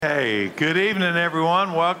Hey, good evening,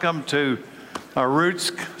 everyone. Welcome to our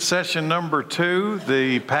Roots session number 2,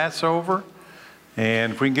 the Passover.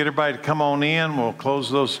 And if we can get everybody to come on in, we'll close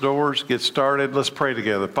those doors, get started. Let's pray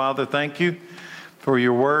together. Father, thank you for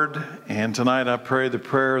your word. And tonight I pray the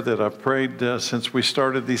prayer that I've prayed since we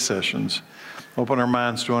started these sessions. Open our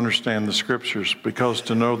minds to understand the scriptures, because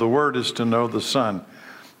to know the word is to know the Son.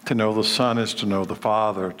 To know the Son is to know the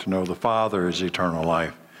Father. To know the Father is eternal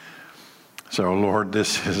life. So, Lord,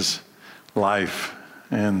 this is life,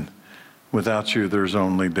 and without you, there's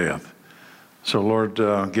only death. So, Lord,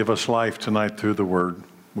 give us life tonight through the word.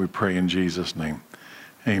 We pray in Jesus' name.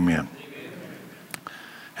 Amen.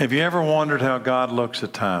 Have you ever wondered how God looks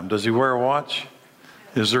at time? Does he wear a watch?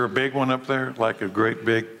 Is there a big one up there, like a great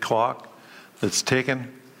big clock that's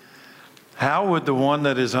ticking? How would the one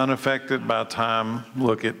that is unaffected by time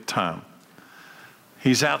look at time?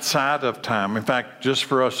 He's outside of time. In fact, just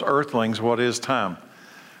for us earthlings, what is time?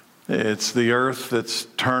 It's the earth that's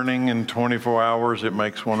turning in 24 hours. It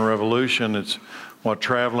makes one revolution. It's what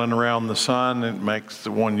traveling around the sun, it makes the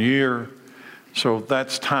 1 year. So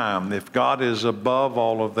that's time. If God is above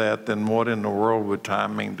all of that, then what in the world would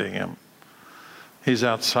time mean to him? He's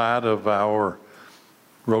outside of our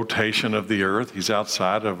rotation of the earth. He's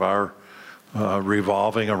outside of our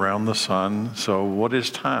revolving around the sun. So what is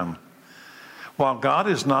time? While God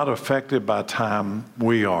is not affected by time,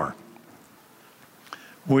 we are.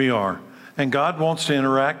 We are. And God wants to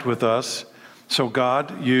interact with us, so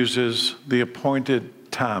God uses the appointed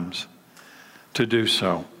times to do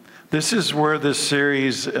so. This is where this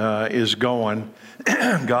series is going,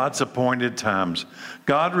 God's appointed times.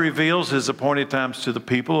 God reveals his appointed times to the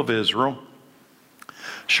people of Israel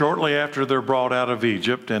shortly after they're brought out of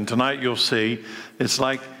Egypt. And tonight you'll see it's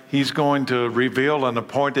like he's going to reveal an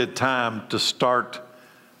appointed time to start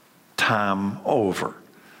time over.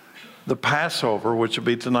 The Passover, which will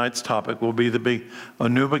be tonight's topic, will be a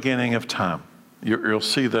new beginning of time. You'll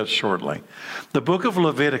see that shortly. The book of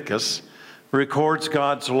Leviticus records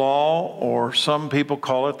God's law, or some people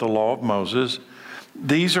call it the law of Moses.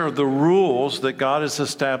 These are the rules that God has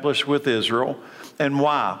established with Israel. And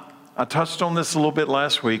why? I touched on this a little bit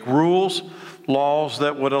last week. Rules, laws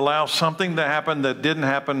that would allow something to happen that didn't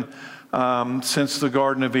happen since the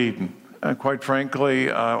Garden of Eden. Quite frankly,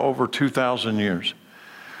 over 2,000 years.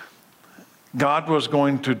 God was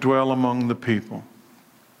going to dwell among the people.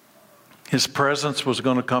 His presence was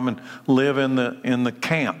going to come and live in the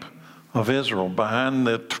camp of Israel, behind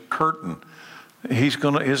the curtain.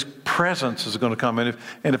 His presence is going to come. And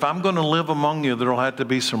if I'm going to live among you, there'll have to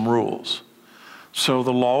be some rules. So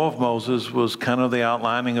the law of Moses was kind of the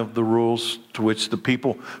outlining of the rules to which the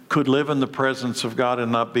people could live in the presence of God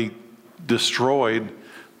and not be destroyed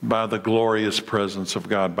by the glorious presence of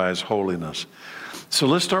God, by his holiness. So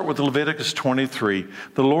let's start with Leviticus 23.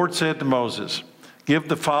 The Lord said to Moses, "Give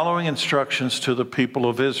the following instructions to the people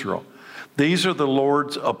of Israel. These are the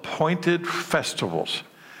Lord's appointed festivals,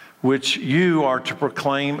 which you are to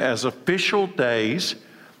proclaim as official days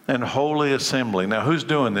and holy assembly." Now, who's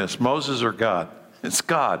doing this? Moses or God? It's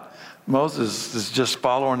God. Moses is just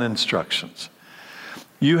following instructions.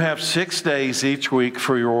 "You have 6 days each week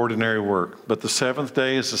for your ordinary work, but the 7th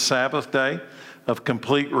day is the Sabbath day of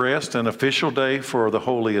complete rest, an official day for the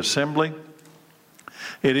holy assembly.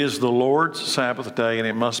 It is the Lord's Sabbath day, and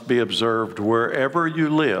it must be observed wherever you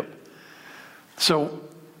live." So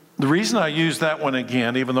the reason I use that one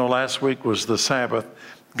again, even though last week was the Sabbath,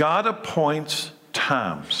 God appoints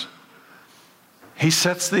times. He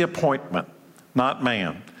sets the appointment, not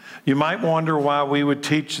man. You might wonder why we would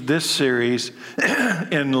teach this series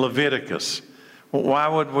in Leviticus. Why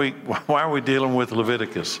are we dealing with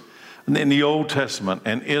Leviticus in the Old Testament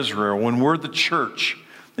and Israel when we're the church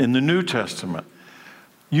in the New Testament?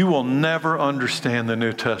 You will never understand the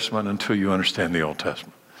New Testament until you understand the Old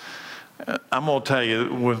Testament. I'm going to tell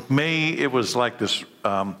you, with me, it was like this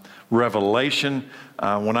revelation.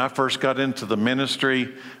 When I first got into the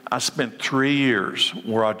ministry, I spent 3 years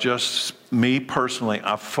where me personally,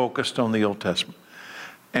 I focused on the Old Testament.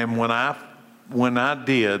 And when I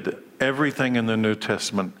did, everything in the New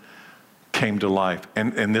Testament came to life.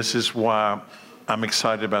 And this is why I'm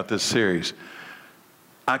excited about this series.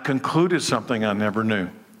 I concluded something I never knew.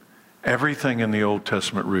 Everything in the Old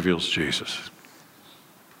Testament reveals Jesus.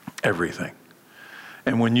 Everything.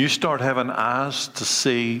 And when you start having eyes to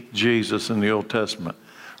see Jesus in the Old Testament,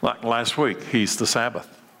 like last week, he's the Sabbath.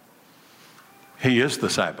 He is the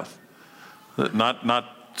Sabbath. Not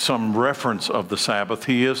some reference of the Sabbath.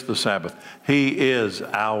 He is the Sabbath. He is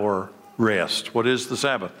our rest. What is the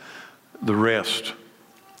Sabbath? The rest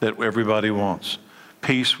that everybody wants.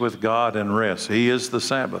 Peace with God and rest. He is the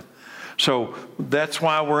Sabbath. So that's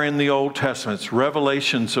why we're in the Old Testament. It's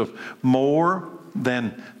revelations of more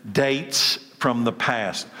than dates from the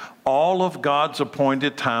past. All of God's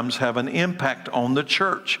appointed times have an impact on the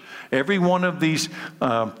church. Every one of these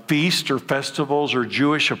feasts or festivals or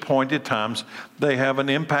Jewish appointed times, they have an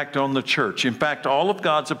impact on the church. In fact, all of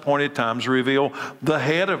God's appointed times reveal the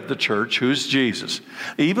head of the church, who's Jesus.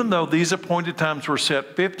 Even though these appointed times were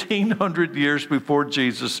set 1,500 years before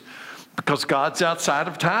Jesus, because God's outside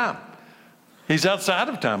of time. He's outside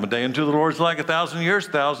of time. A day unto the Lord is like 1,000 years.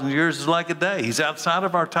 1,000 years is like a day. He's outside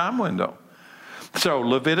of our time window. So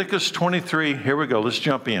Leviticus 23, here we go. Let's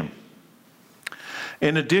jump in.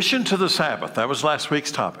 In addition to the Sabbath, that was last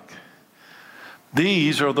week's topic,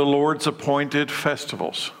 these are the Lord's appointed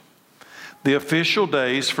festivals, the official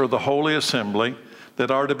days for the Holy Assembly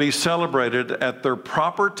that are to be celebrated at their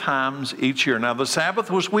proper times each year. Now, the Sabbath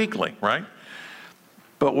was weekly, right?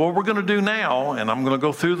 But what we're going to do now, and I'm going to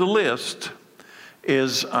go through the list,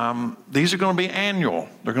 is these are going to be annual.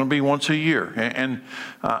 They're going to be once a year. And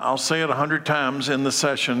I'll say it 100 times in the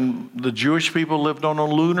session, the Jewish people lived on a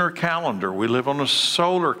lunar calendar. We live on a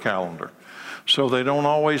solar calendar. So they don't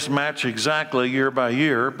always match exactly year by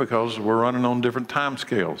year because we're running on different time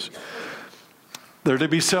scales. They're to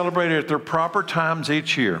be celebrated at their proper times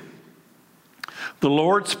each year. The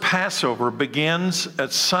Lord's Passover begins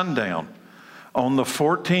at sundown on the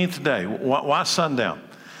 14th day. Why sundown?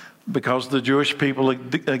 Because the Jewish people,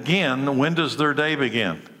 again, when does their day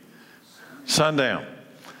begin? Sundown.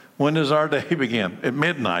 When does our day begin? At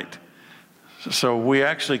midnight. So we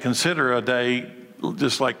actually consider a day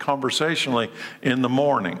just like conversationally in the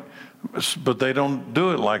morning. But they don't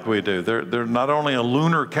do it like we do. They're not only a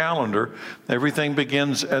lunar calendar, everything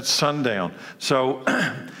begins at sundown. So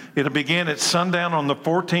it'll begin at sundown on the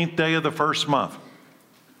 14th day of the first month.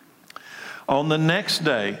 On the next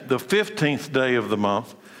day, the 15th day of the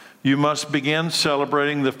month, you must begin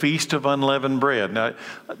celebrating the Feast of Unleavened Bread. Now,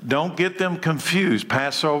 don't get them confused,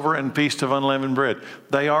 Passover and Feast of Unleavened Bread.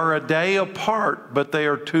 They are a day apart, but they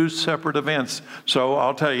are two separate events. So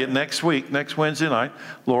I'll tell you, next week, next Wednesday night,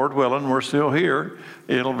 Lord willing, we're still here,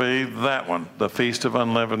 it'll be that one, the Feast of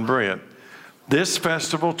Unleavened Bread. This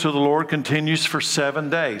festival to the Lord continues for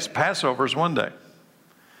 7 days. Passover is 1 day.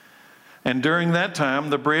 And during that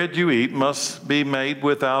time, the bread you eat must be made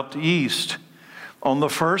without yeast. On the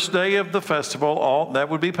first day of the festival, that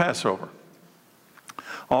would be Passover,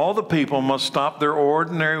 all the people must stop their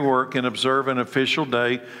ordinary work and observe an official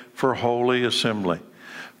day for holy assembly.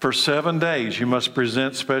 For 7 days, you must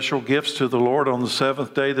present special gifts to the Lord. On the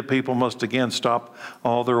seventh day, the people must again stop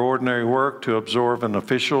all their ordinary work to observe an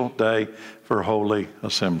official day for holy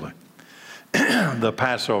assembly. The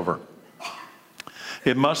Passover.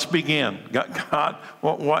 It must begin. God,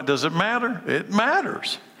 what does it matter? It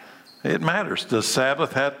matters. It matters. Does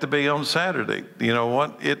Sabbath have to be on Saturday? You know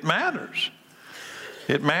what? It matters.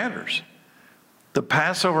 It matters. The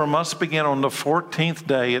Passover must begin on the 14th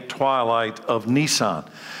day at twilight of Nisan.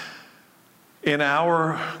 In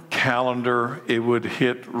our calendar, it would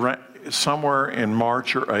hit somewhere in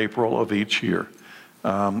March or April of each year.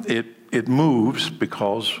 It moves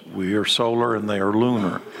because we are solar and they are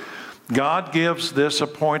lunar. God gives this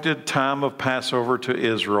appointed time of Passover to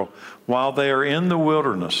Israel while they are in the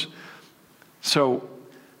wilderness. So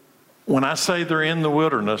when I say they're in the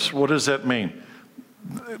wilderness, what does that mean?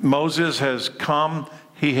 Moses has come,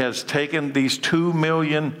 he has taken these 2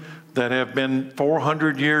 million that have been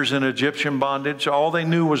 400 years in Egyptian bondage. All they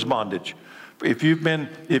knew was bondage. If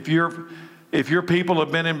your people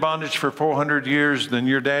have been in bondage for 400 years, then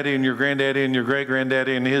your daddy and your granddaddy and your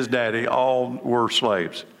great-granddaddy and his daddy all were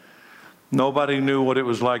slaves. Nobody knew what it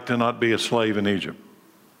was like to not be a slave in Egypt.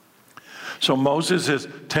 So Moses has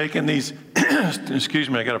taken these, excuse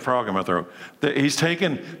me, I got a frog in my throat. He's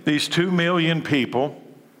taken these 2 million people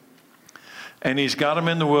and he's got them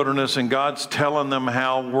in the wilderness, and God's telling them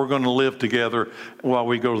how we're going to live together while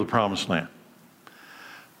we go to the promised land.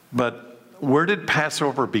 But where did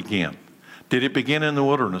Passover begin? Did it begin in the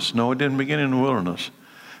wilderness? No, it didn't begin in the wilderness.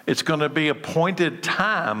 It's going to be appointed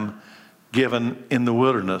time given in the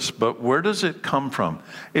wilderness. But where does it come from?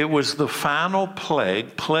 It was the final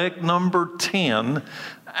plague, plague number 10,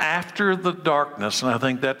 after the darkness. And I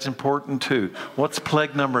think that's important too. What's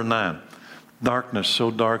plague number 9? Darkness so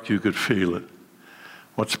dark you could feel it.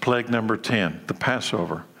 What's plague number 10? The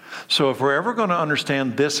Passover. So if we're ever going to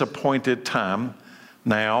understand this appointed time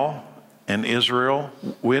now in Israel,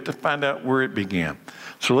 we have to find out where it began.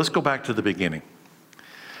 So let's go back to the beginning.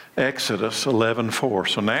 Exodus 11:4.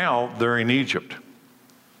 So now they're in Egypt.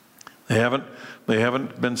 They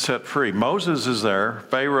haven't been set free. Moses is there.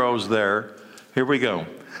 Pharaoh's there. Here we go.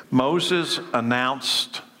 Moses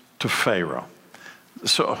announced to Pharaoh.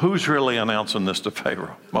 So who's really announcing this to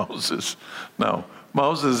Pharaoh? Moses. No,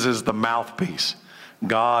 Moses is the mouthpiece.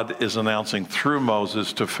 God is announcing through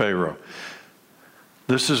Moses to Pharaoh.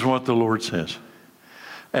 This is what the Lord says.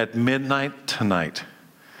 At midnight tonight,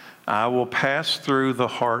 I will pass through the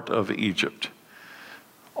heart of Egypt.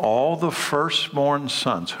 All the firstborn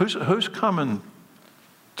sons. Who's coming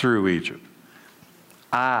through Egypt?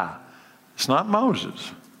 It's not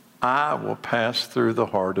Moses. I will pass through the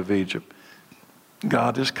heart of Egypt.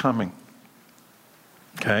 God is coming.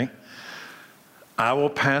 Okay? I will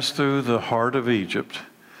pass through the heart of Egypt.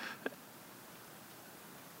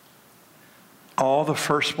 All the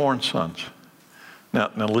firstborn sons. Now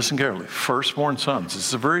listen carefully. Firstborn sons.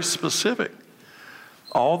 This is very specific.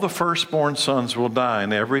 All the firstborn sons will die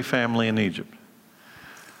in every family in Egypt.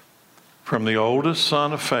 From the oldest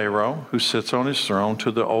son of Pharaoh, who sits on his throne,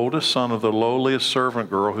 to the oldest son of the lowliest servant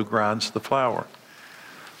girl who grinds the flour.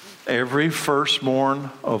 Every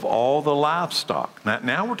firstborn of all the livestock.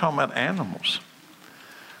 Now we're talking about animals.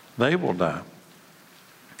 They will die.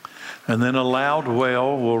 And then a loud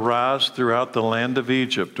wail will rise throughout the land of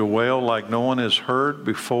Egypt, a wail like no one has heard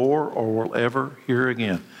before or will ever hear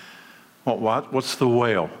again. What's the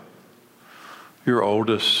wail? Your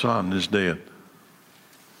oldest son is dead.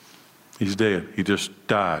 He's dead. He just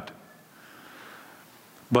died.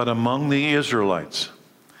 But among the Israelites,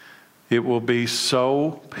 it will be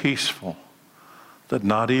so peaceful that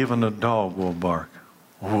not even a dog will bark.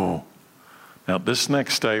 Whoa. Now, this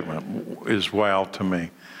next statement is wow to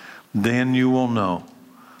me. Then you will know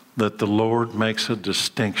that the Lord makes a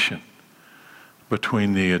distinction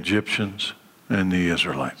between the Egyptians and the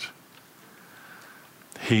Israelites.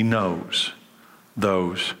 He knows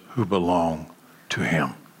those who belong to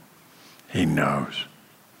him. He knows.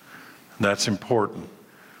 That's important.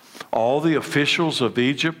 All the officials of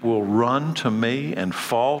Egypt will run to me and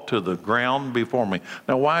fall to the ground before me.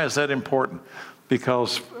 Now, why is that important?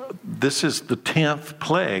 Because this is the 10th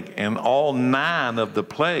plague, and all 9 of the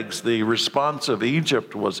plagues, the response of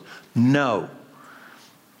Egypt was no.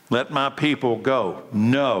 Let my people go.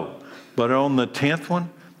 No. But on the 10th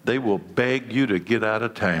one, they will beg you to get out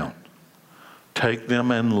of town. Take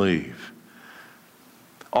them and leave.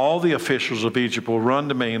 All the officials of Egypt will run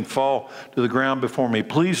to me and fall to the ground before me.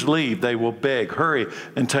 Please leave, they will beg. Hurry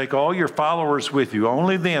and take all your followers with you.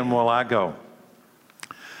 Only then will I go.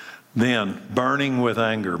 Then, burning with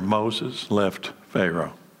anger, Moses left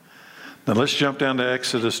Pharaoh. Now let's jump down to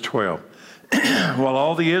Exodus 12. While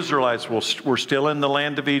all the Israelites were still in the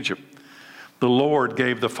land of Egypt, the Lord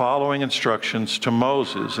gave the following instructions to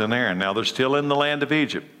Moses and Aaron. Now they're still in the land of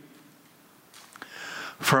Egypt.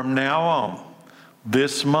 From now on,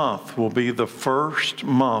 this month will be the first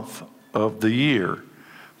month of the year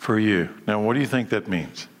for you. Now, what do you think that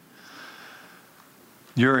means?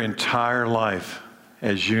 Your entire life,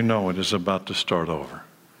 as you know it, is about to start over.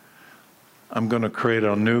 I'm going to create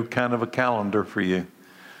a new kind of a calendar for you.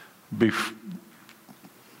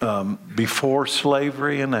 Before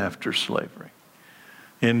slavery and after slavery.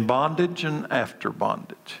 In bondage and after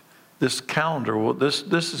bondage. This calendar, this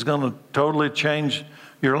is going to totally change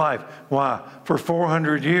your life. Why? For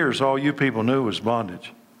 400 years, all you people knew was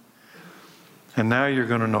bondage. And now you're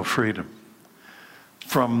going to know freedom.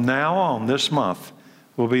 From now on, this month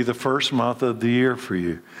will be the first month of the year for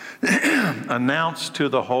you. Announce to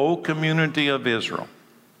the whole community of Israel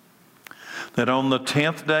that on the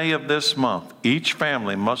 10th day of this month, each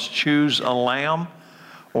family must choose a lamb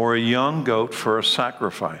or a young goat for a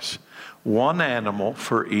sacrifice, one animal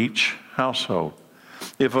for each household.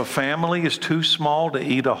 If a family is too small to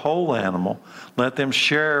eat a whole animal, let them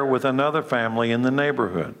share with another family in the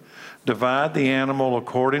neighborhood. Divide the animal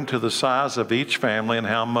according to the size of each family and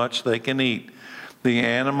how much they can eat. The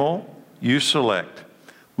animal you select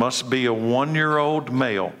must be a 1-year-old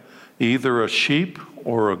male, either a sheep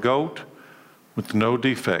or a goat with no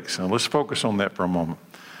defects. Now let's focus on that for a moment.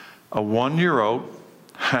 A 1-year-old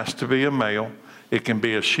has to be a male. It can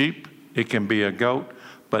be a sheep, it can be a goat,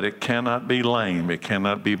 but it cannot be lame. It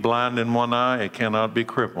cannot be blind in one eye. It cannot be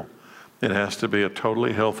crippled. It has to be a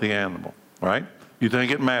totally healthy animal, right? You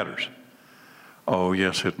think it matters? Oh,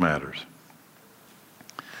 yes, it matters.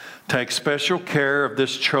 Take special care of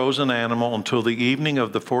this chosen animal until the evening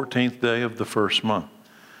of the 14th day of the first month.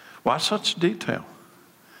 Why such detail?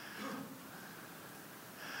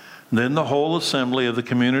 Then the whole assembly of the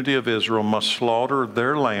community of Israel must slaughter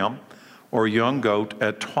their lamb or young goat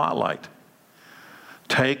at twilight.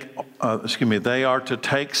 They are to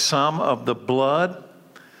take some of the blood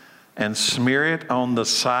and smear it on the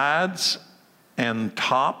sides and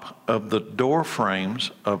top of the door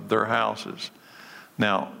frames of their houses.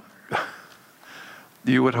 Now,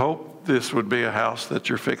 You would hope this would be a house that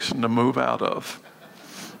you're fixing to move out of,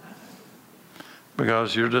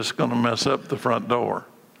 because you're just going to mess up the front door.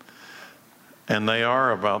 And they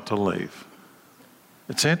are about to leave.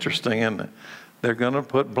 It's interesting, isn't it? They're going to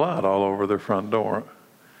put blood all over their front door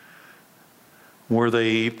where they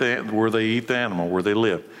eat the animal, where they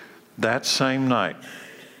live. That same night,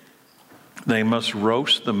 they must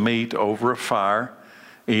roast the meat over a fire,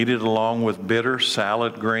 eat it along with bitter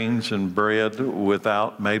salad greens and bread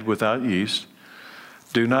made without yeast.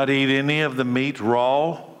 Do not eat any of the meat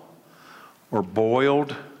raw or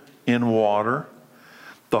boiled in water.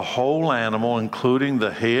 The whole animal, including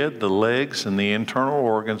the head, the legs, and the internal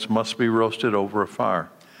organs, must be roasted over a fire.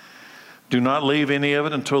 Do not leave any of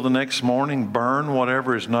it until the next morning. Burn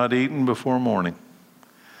whatever is not eaten before morning.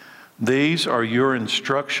 These are your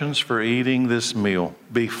instructions for eating this meal.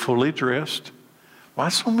 Be fully dressed. Why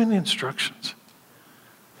so many instructions?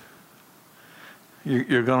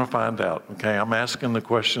 You're going to find out, okay? I'm asking the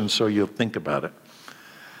question so you'll think about it.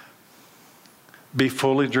 Be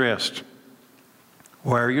fully dressed.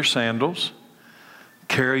 Wear your sandals.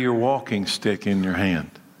 Carry your walking stick in your hand.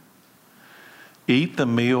 Eat the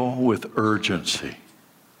meal with urgency.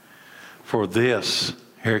 For this,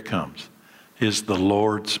 here it comes, is the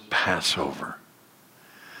Lord's Passover.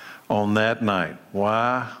 On that night,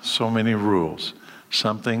 why so many rules?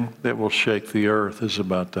 Something that will shake the earth is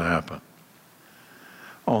about to happen.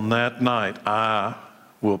 On that night, I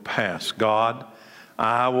will pass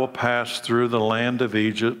through the land of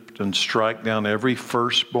Egypt and strike down every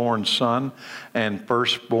firstborn son and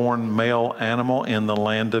firstborn male animal in the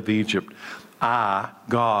land of Egypt. I,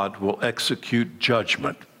 God, will execute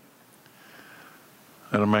judgment.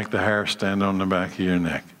 That'll make the hair stand on the back of your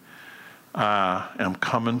neck. I am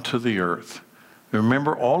coming to the earth.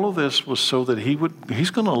 Remember, all of this was so that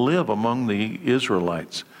he's going to live among the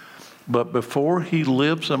Israelites. But before he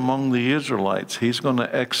lives among the Israelites, he's going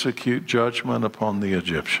to execute judgment upon the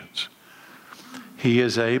Egyptians. He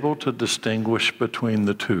is able to distinguish between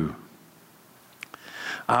the two.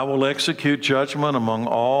 I will execute judgment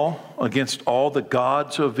against all the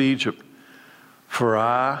gods of Egypt, for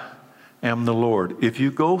I am the Lord. If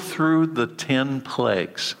you go through the 10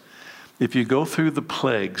 plagues, if you go through the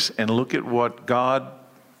plagues and look at what God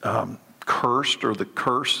cursed, or the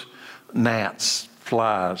curse, gnats,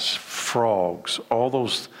 flies, frogs, all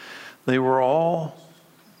those, they were all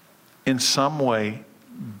in some way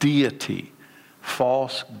deity,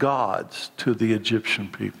 false gods to the Egyptian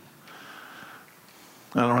people.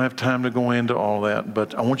 I don't have time to go into all that,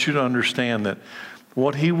 but I want you to understand that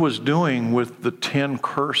what he was doing with the 10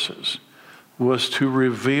 curses was to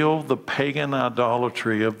reveal the pagan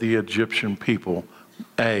idolatry of the Egyptian people,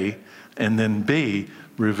 A, and then B,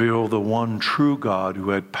 reveal the one true God who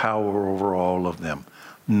had power over all of them.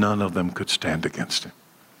 None of them could stand against him.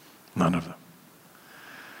 None of them.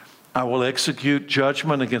 I will execute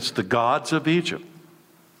judgment against the gods of Egypt.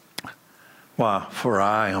 Why? For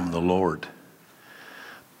I am the Lord.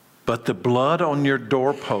 But the blood on your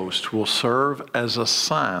doorpost will serve as a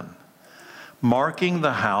sign, marking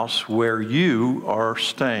the house where you are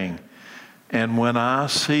staying. And when I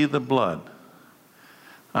see the blood,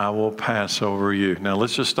 I will pass over you. Now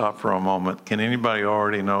let's just stop for a moment. Can anybody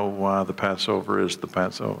already know why the Passover is the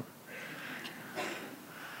Passover?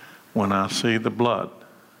 When I see the blood,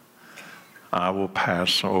 I will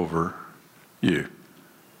pass over you.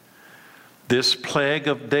 This plague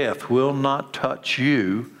of death will not touch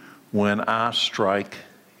you when I strike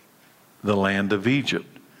the land of Egypt.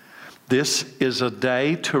 This is a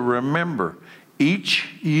day to remember. Each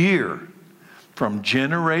year, from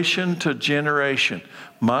generation to generation,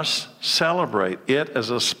 must celebrate it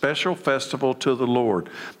as a special festival to the Lord.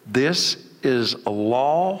 This is a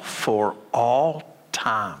law for all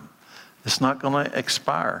time. It's not going to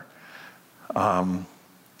expire. And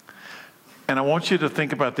I want you to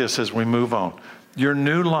think about this as we move on. Your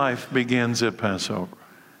new life begins at Passover.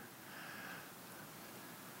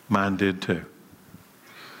 Mine did too.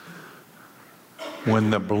 When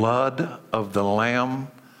the blood of the Lamb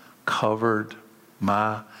covered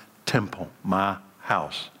my temple, my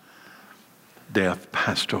house, death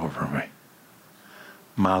passed over me.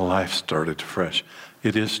 My life started fresh.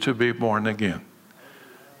 It is to be born again.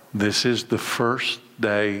 This is the first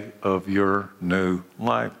day of your new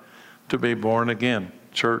life. To be born again.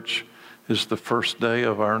 Church is the first day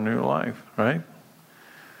of our new life, right?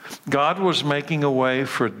 God was making a way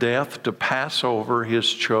for death to pass over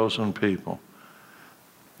his chosen people.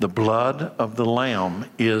 The blood of the Lamb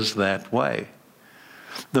is that way.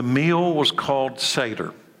 The meal was called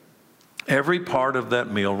Seder. Every part of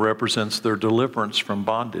that meal represents their deliverance from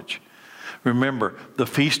bondage. Remember, the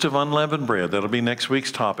Feast of Unleavened Bread, that'll be next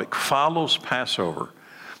week's topic, follows Passover.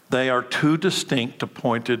 They are two distinct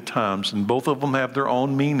appointed times, and both of them have their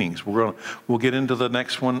own meanings. We'll get into the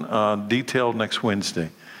next one detailed next Wednesday.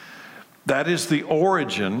 That is the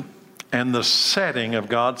origin and the setting of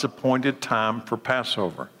God's appointed time for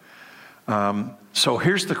Passover. So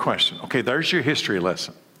here's the question. Okay, there's your history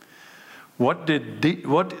lesson.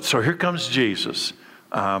 So here comes Jesus.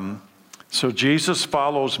 So Jesus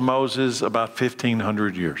follows Moses about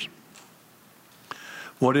 1,500 years.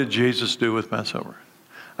 What did Jesus do with Passover?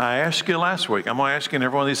 I asked you last week. I'm going to ask you in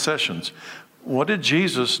every one of these sessions. What did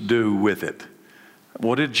Jesus do with it?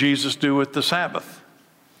 What did Jesus do with the Sabbath?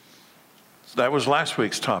 That was last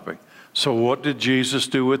week's topic. So what did Jesus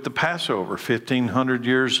do with the Passover 1,500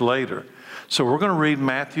 years later? So we're going to read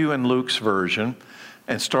Matthew and Luke's version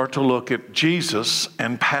and start to look at Jesus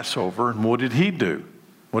and Passover and what did he do?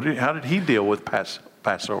 How did he deal with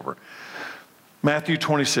Passover? Matthew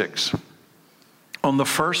 26. On the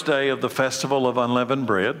first day of the festival of unleavened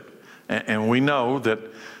bread, and we know that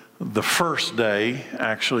the first day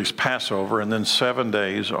actually is Passover, and then 7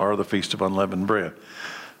 days are the Feast of Unleavened Bread.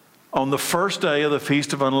 On the first day of the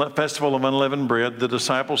Festival of Unleavened Bread, the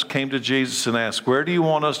disciples came to Jesus and asked, "Where do you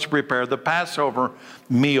want us to prepare the Passover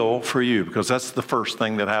meal for you?" Because that's the first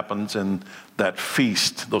thing that happens in that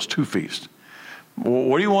feast, those two feasts.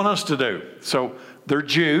 What do you want us to do? So they're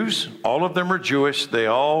Jews. All of them are Jewish.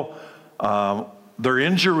 They're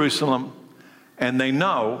in Jerusalem, and they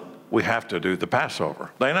know we have to do the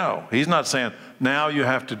Passover. They know. He's not saying, now you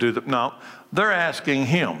have to do no. They're asking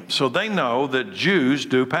him. So they know that Jews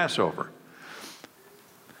do Passover.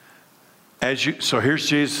 So here's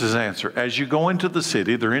Jesus' answer. As you go into the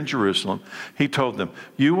city, they're in Jerusalem, he told them,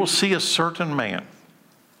 you will see a certain man.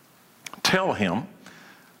 Tell him,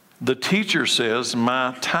 the teacher says,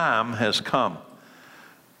 my time has come,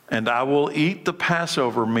 and I will eat the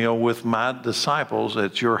Passover meal with my disciples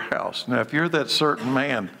at your house. Now, if you're that certain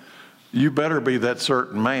man, you better be that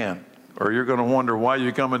certain man, or you're going to wonder why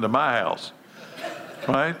you come into my house,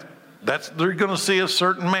 right? They're going to see a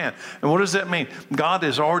certain man. And what does that mean? God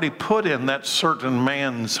has already put in that certain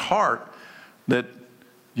man's heart that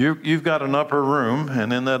you've got an upper room,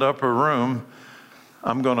 and in that upper room,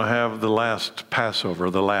 I'm going to have the last Passover,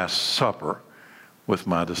 the Last Supper with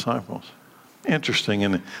my disciples. Interesting,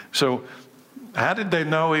 isn't it? So how did they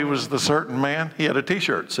know he was the certain man? He had a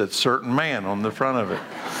T-shirt that said certain man on the front of it.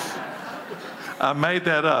 I made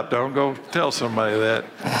that up. Don't go tell somebody that.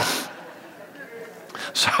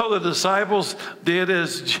 So the disciples did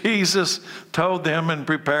as Jesus told them and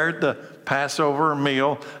prepared the Passover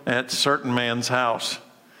meal at certain man's house.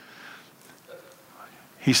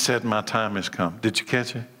 He said, my time has come. Did you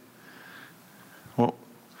catch it? Well,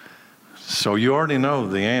 so you already know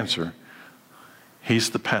the answer.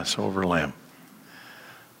 He's the Passover lamb.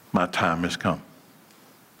 My time has come.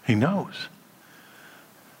 He knows.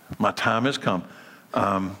 My time has come.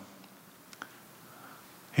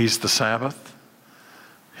 He's the Sabbath.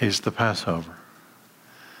 He's the Passover.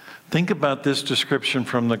 Think about this description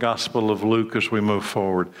from the Gospel of Luke as we move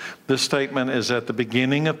forward. This statement is at the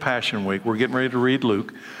beginning of Passion Week. We're getting ready to read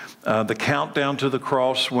Luke. The countdown to the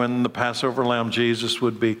cross when the Passover lamb Jesus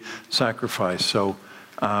would be sacrificed. So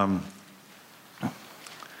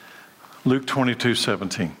Luke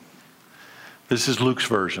 22:17. This is Luke's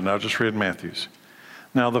version. I'll just read Matthew's.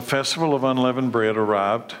 Now the festival of unleavened bread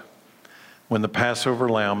arrived when the Passover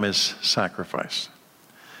lamb is sacrificed.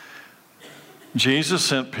 Jesus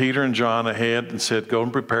sent Peter and John ahead and said, go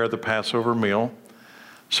and prepare the Passover meal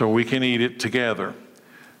so we can eat it together.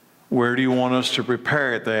 Where do you want us to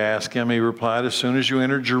prepare it? They asked him. He replied, as soon as you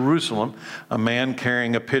enter Jerusalem, a man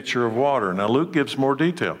carrying a pitcher of water. Now Luke gives more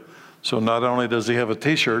detail. So not only does he have a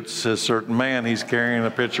T-shirt that says certain man, he's carrying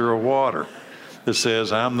a pitcher of water that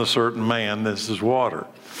says, I'm the certain man, this is water.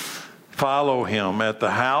 Follow him. At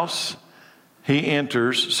the house he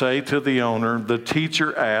enters, say to the owner, the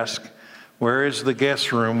teacher asks, where is the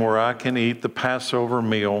guest room where I can eat the Passover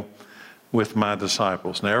meal with my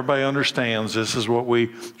disciples? Now everybody understands this is what we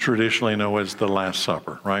traditionally know as the Last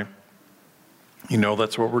Supper, right? You know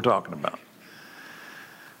that's what we're talking about.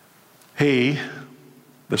 He,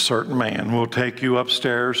 the certain man, will take you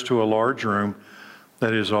upstairs to a large room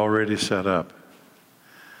that is already set up.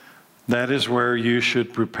 That is where you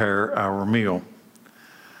should prepare our meal.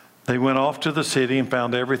 They went off to the city and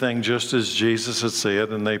found everything just as Jesus had said,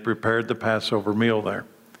 and they prepared the Passover meal there.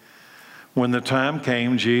 When the time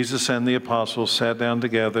came, Jesus and the apostles sat down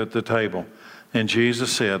together at the table, and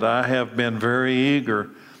Jesus said, I have been very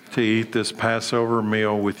eager to eat this Passover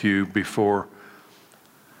meal with you before.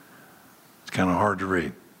 It's kind of hard to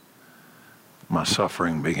read. My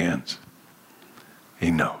suffering begins.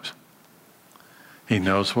 He knows. He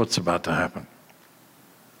knows what's about to happen.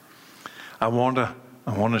 I want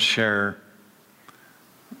to share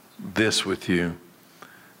this with you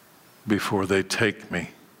before they take me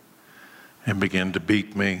and begin to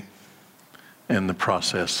beat me and the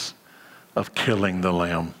process of killing the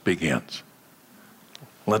lamb begins.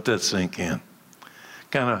 Let that sink in.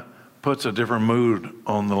 Kind of puts a different mood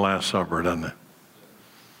on the Last Supper, doesn't it?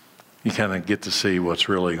 You kind of get to see what's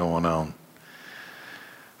really going on.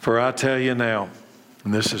 For I tell you now,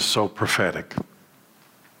 and this is so prophetic,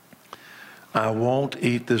 I won't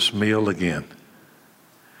eat this meal again.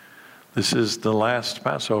 This is the last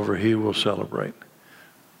Passover he will celebrate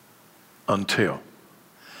until.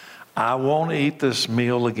 I won't eat this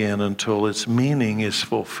meal again until its meaning is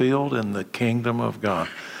fulfilled in the kingdom of God.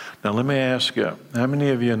 Now let me ask you, how many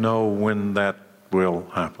of you know when that will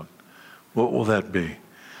happen? What will that be?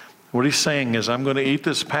 What he's saying is, I'm going to eat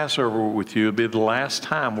this Passover with you. It'll be the last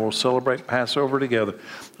time we'll celebrate Passover together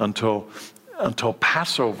until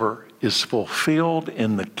Passover is fulfilled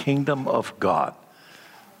in the kingdom of God.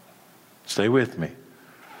 Stay with me.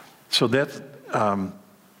 So that's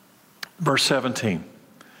verse 17.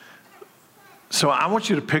 So I want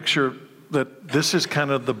you to picture that this is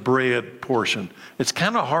kind of the bread portion. It's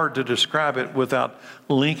kind of hard to describe it without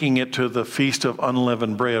linking it to the Feast of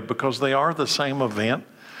Unleavened Bread, because they are the same event,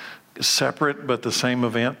 separate but the same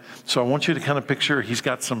event. So I want you to kind of picture he's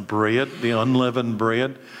got some bread, the unleavened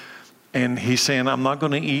bread, and he's saying, I'm not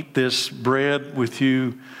going to eat this bread with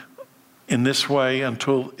you in this way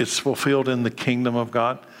until it's fulfilled in the kingdom of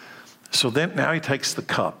God. So then now he takes the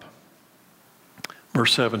cup.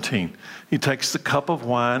 Verse 17, he takes the cup of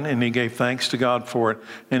wine and he gave thanks to God for it.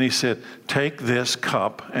 And he said, take this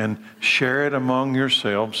cup and share it among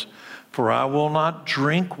yourselves, for I will not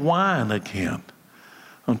drink wine again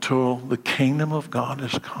until the kingdom of God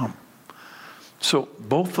has come. So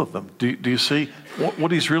both of them, do you see?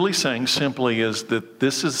 What he's really saying simply is that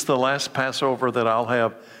this is the last Passover that I'll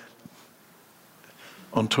have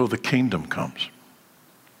until the kingdom comes.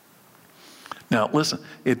 Now, listen,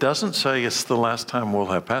 it doesn't say it's the last time we'll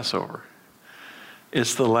have Passover.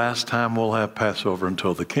 It's the last time we'll have Passover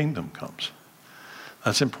until the kingdom comes.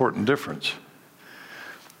 That's an important difference.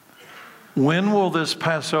 When will this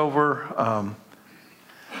Passover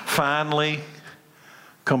finally,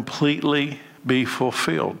 completely be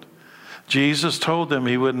fulfilled? Jesus told them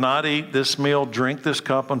he would not eat this meal, drink this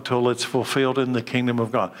cup until it's fulfilled in the kingdom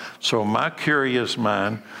of God. So my curious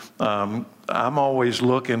mind, I'm always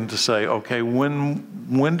looking to say, okay,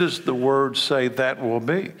 when does the word say that will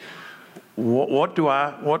be? What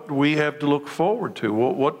do we have to look forward to?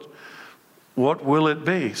 What will it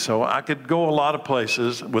be? So I could go a lot of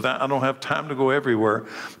places I don't have time to go everywhere,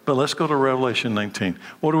 but let's go to Revelation 19.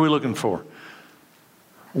 What are we looking for?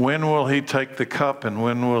 When will he take the cup, and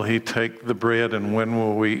when will he take the bread, and when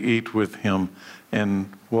will we eat with him, and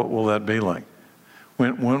what will that be like?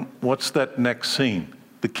 What's that next scene?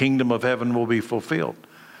 The kingdom of heaven will be fulfilled.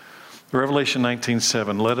 Revelation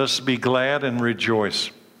 19:7, let us be glad and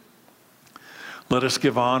rejoice. Let us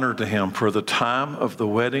give honor to him, for the time of the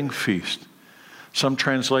wedding feast. Some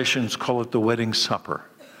translations call it the wedding supper.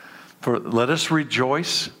 Let us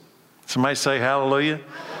rejoice. Somebody say hallelujah.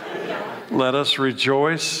 Let us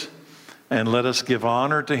rejoice and let us give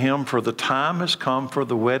honor to him, for the time has come for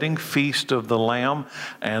the wedding feast of the Lamb,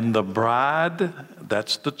 and the bride,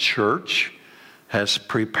 that's the church, has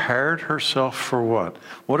prepared herself for what?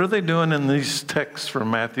 What are they doing in these texts from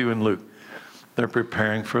Matthew and Luke? They're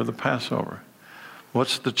preparing for the Passover.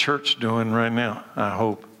 What's the church doing right now? I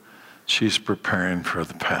hope she's preparing for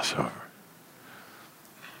the Passover.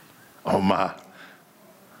 Oh my,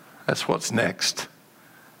 that's what's next.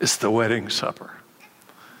 It's the wedding supper.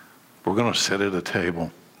 We're going to sit at a table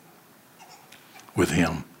with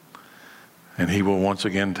him, and he will once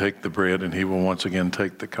again take the bread, and he will once again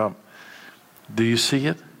take the cup. Do you see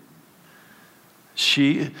it?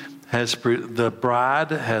 The bride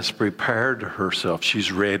has prepared herself.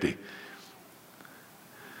 She's ready.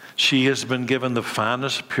 She has been given the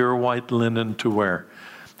finest pure white linen to wear.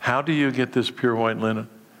 How do you get this pure white linen?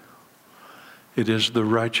 It is the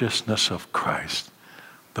righteousness of Christ,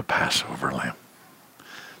 the Passover lamb.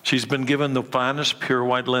 She's been given the finest pure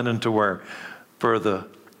white linen to wear. For the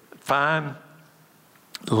fine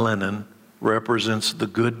linen represents the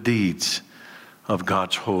good deeds of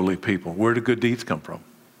God's holy people. Where do good deeds come from?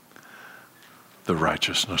 The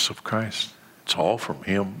righteousness of Christ. It's all from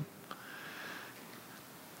him.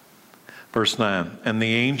 Verse 9, and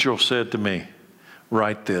the angel said to me,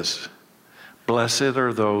 write this, blessed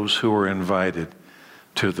are those who are invited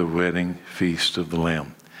to the wedding feast of the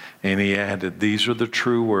Lamb. And he added, these are the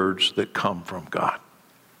true words that come from God.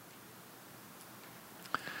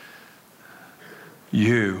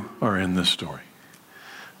 You are in this story.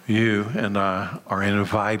 You and I are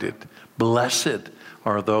invited. Blessed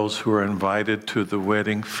are those who are invited to the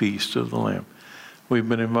wedding feast of the Lamb. We've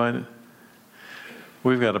been invited.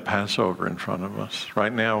 We've got a Passover in front of us.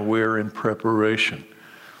 Right now, we're in preparation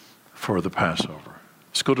for the Passover.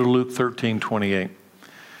 Let's go to Luke 13:28.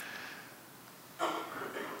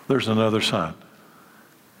 There's another sign.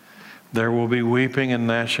 There will be weeping and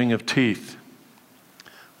gnashing of teeth.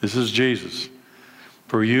 This is Jesus.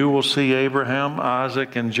 For you will see Abraham,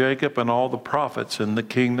 Isaac, and Jacob, and all the prophets in the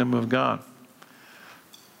kingdom of God.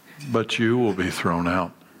 But you will be thrown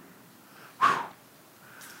out.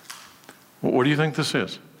 Whew. What do you think this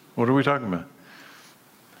is? What are we talking about?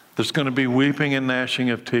 There's going to be weeping and gnashing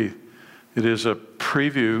of teeth. It is a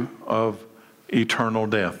preview of eternal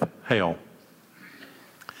death, hell.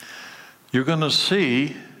 You're going to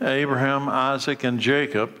see Abraham, Isaac, and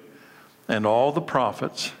Jacob, and all the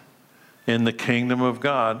prophets in the kingdom of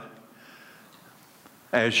God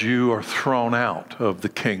as you are thrown out of the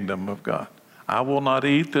kingdom of God. I will not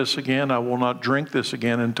eat this again. I will not drink this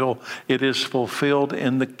again until it is fulfilled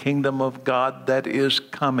in the kingdom of God that is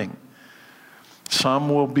coming. Some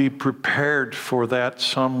will be prepared for that.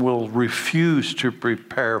 Some will refuse to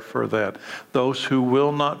prepare for that. Those who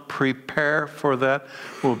will not prepare for that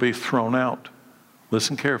will be thrown out.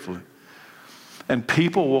 Listen carefully. And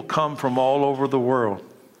people will come from all over the world.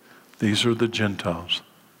 These are the Gentiles.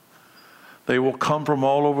 They will come from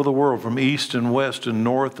all over the world, from east and west and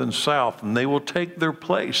north and south, and they will take their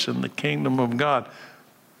place in the kingdom of God.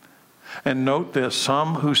 And note this,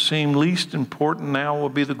 some who seem least important now will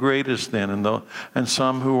be the greatest then, and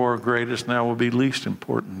some who are greatest now will be least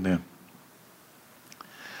important then.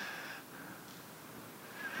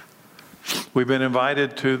 We've been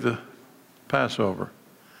invited to the Passover,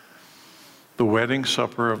 the wedding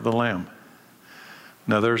supper of the Lamb.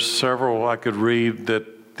 Now there's several I could read that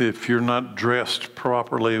if you're not dressed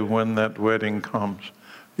properly when that wedding comes,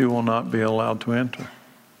 you will not be allowed to enter.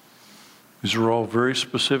 These are all very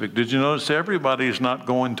specific. Did you notice everybody is not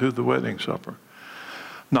going to the wedding supper?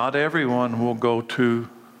 Not everyone will go to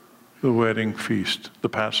the wedding feast, the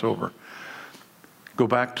Passover. Go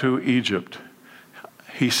back to Egypt.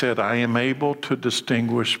 He said, I am able to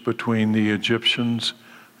distinguish between the Egyptians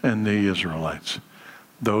and the Israelites.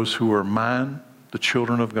 Those who are mine, the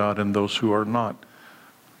children of God, and those who are not.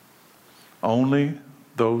 Only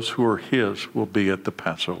those who are his will be at the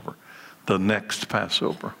Passover, the next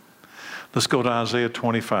Passover. Let's go to Isaiah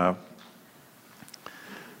 25.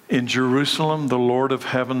 In Jerusalem, the Lord of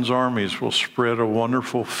heaven's armies will spread a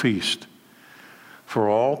wonderful feast for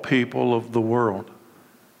all people of the world.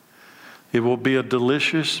 It will be a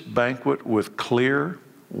delicious banquet with clear,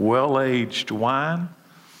 well-aged wine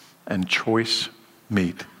and choice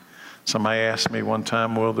meat. Somebody asked me one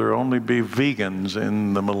time, will there only be vegans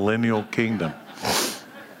in the millennial kingdom?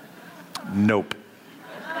 Nope.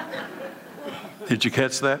 Did you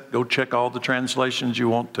catch that? Go check all the translations you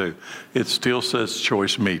want to. It still says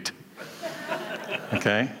choice meat.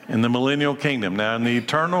 Okay? In the millennial kingdom. Now, in the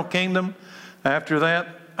eternal kingdom, after that,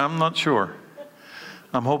 I'm not sure.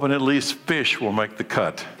 I'm hoping at least fish will make the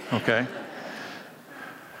cut. Okay?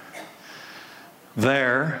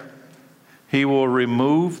 There, he will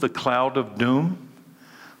remove the cloud of doom,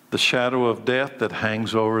 the shadow of death that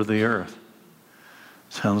hangs over the earth.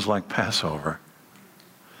 Sounds like Passover.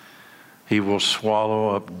 He will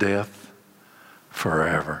swallow up death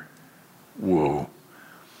forever. Whoa.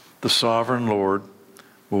 The sovereign Lord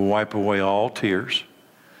will wipe away all tears.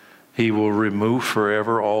 He will remove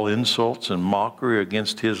forever all insults and mockery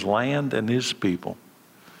against his land and his people.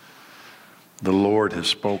 The Lord has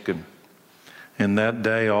spoken. In that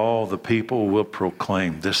day, all the people will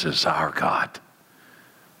proclaim, this is our God.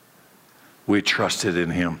 We trusted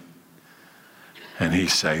in him, and he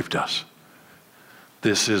saved us.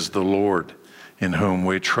 This is the Lord in whom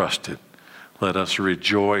we trusted. Let us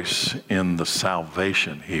rejoice in the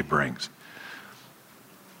salvation he brings.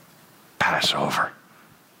 Passover.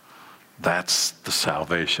 That's the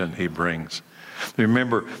salvation he brings.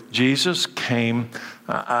 Remember, Jesus came,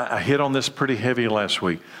 I hit on this pretty heavy last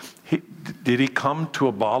week. Did he come to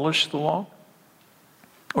abolish the law?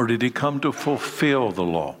 Or did he come to fulfill the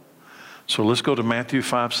law? So let's go to Matthew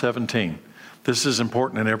 5:17. This is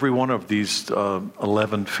important in every one of these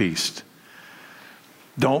 11 feasts.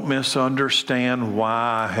 Don't misunderstand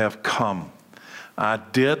why I have come. I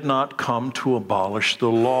did not come to abolish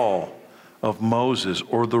the law of Moses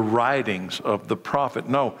or the writings of the prophet.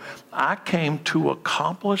 No, I came to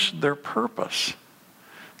accomplish their purpose.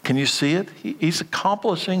 Can you see it? He's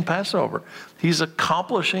accomplishing Passover. He's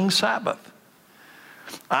accomplishing Sabbath.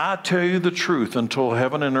 I tell you the truth, until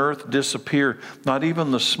heaven and earth disappear, not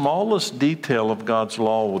even the smallest detail of God's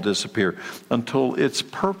law will disappear until its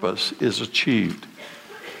purpose is achieved.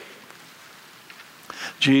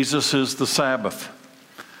 Jesus is the Sabbath,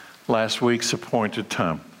 last week's appointed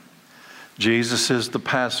time. Jesus is the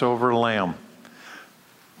Passover lamb.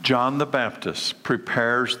 John the Baptist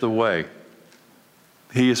prepares the way.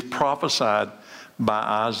 He is prophesied by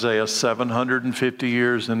Isaiah 750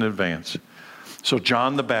 years in advance. So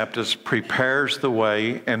John the Baptist prepares the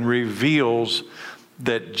way and reveals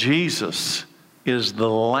that Jesus is the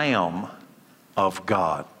Lamb of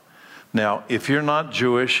God. Now, if you're not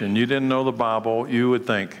Jewish and you didn't know the Bible, you would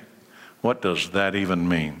think, what does that even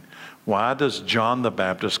mean? Why does John the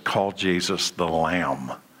Baptist call Jesus the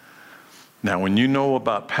Lamb? Now, when you know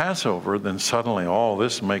about Passover, then suddenly, oh,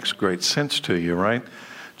 this makes great sense to you, right?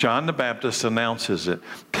 John the Baptist announces it.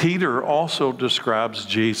 Peter also describes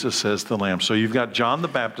Jesus as the Lamb. So you've got John the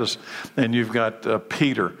Baptist and you've got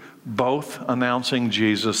Peter, both announcing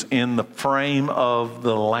Jesus in the frame of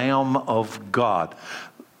the Lamb of God,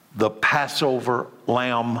 the Passover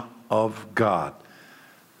Lamb of God.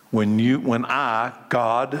 When I,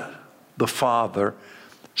 God the Father,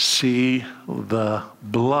 see the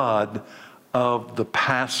blood of the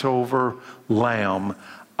Passover Lamb,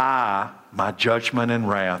 my judgment and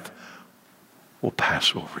wrath will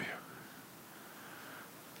pass over you.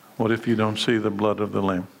 What if you don't see the blood of the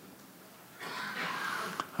Lamb?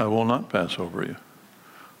 I will not pass over you.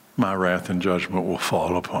 My wrath and judgment will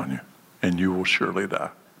fall upon you, and you will surely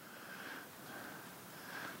die.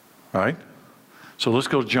 All right? So let's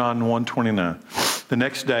go to John 1:29. The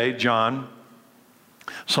next day, John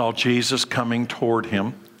saw Jesus coming toward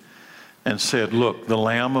him and said, look, the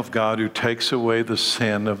Lamb of God who takes away the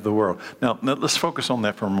sin of the world. Now, let's focus on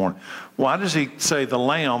that for a moment. Why does he say the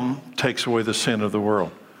Lamb takes away the sin of the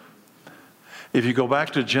world? If you go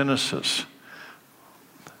back to Genesis,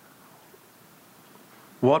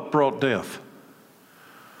 what brought death?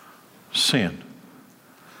 Sin.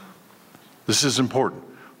 This is important.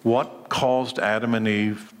 What caused Adam and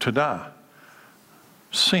Eve to die?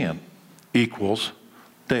 Sin equals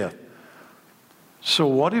death. So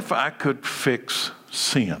what if I could fix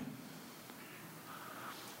sin?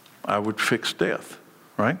 I would fix death,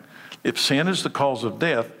 right? If sin is the cause of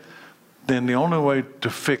death, then the only way to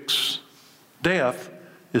fix death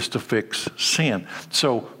is to fix sin.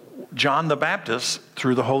 So John the Baptist,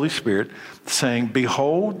 through the Holy Spirit, saying,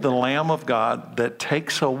 behold the Lamb of God that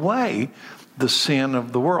takes away the sin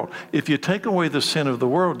of the world. If you take away the sin of the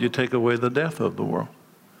world, you take away the death of the world.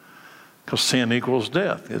 Because sin equals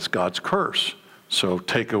death. It's God's curse. So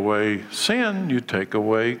take away sin, you take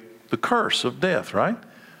away the curse of death, right?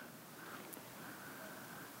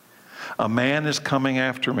 A man is coming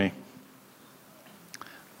after me.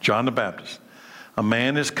 John the Baptist. A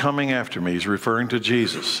man is coming after me. He's referring to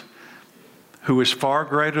Jesus, who is far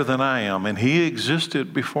greater than I am, and he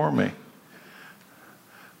existed before me.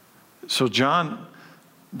 So John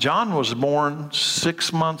was born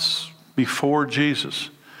 6 months before Jesus.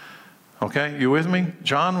 Okay, you with me?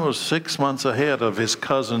 John was 6 months ahead of his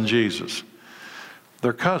cousin Jesus.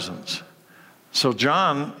 They're cousins. So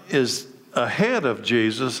John is ahead of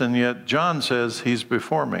Jesus, and yet John says he's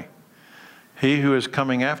before me. He who is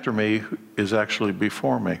coming after me is actually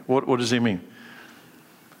before me. What does he mean?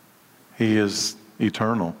 He is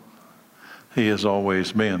eternal. He has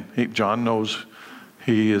always been. John knows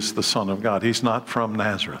he is the Son of God. He's not from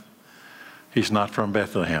Nazareth. He's not from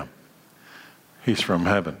Bethlehem. He's from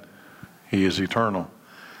heaven. He is eternal.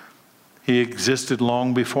 He existed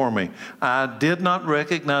long before me. I did not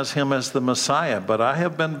recognize him as the Messiah, but I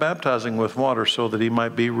have been baptizing with water so that he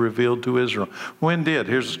might be revealed to Israel.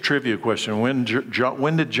 Here's a trivia question, when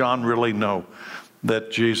did John really know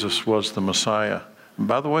that Jesus was the Messiah? And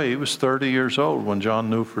by the way, he was 30 years old when John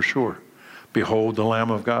knew for sure. Behold the Lamb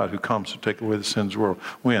of God who comes to take away the sins of the world.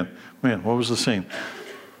 When? What was the scene?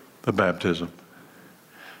 The baptism.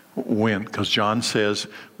 When? Because John says,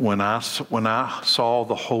 when I saw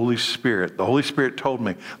the Holy Spirit told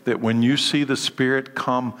me that when you see the Spirit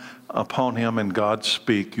come upon him and God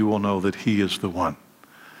speak, you will know that he is the one.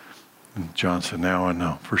 And John said, now I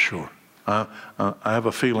know for sure. I have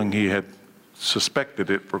a feeling he had suspected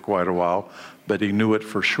it for quite a while, but he knew it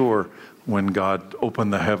for sure when God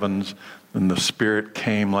opened the heavens and the Spirit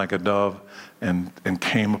came like a dove and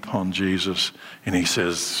came upon Jesus. And he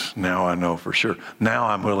says, now I know for sure. Now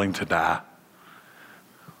I'm willing to die.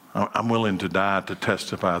 I'm willing to die to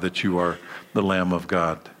testify that you are the Lamb of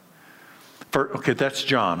God. Okay, that's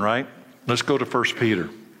John, right? Let's go to 1 Peter.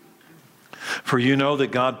 For you know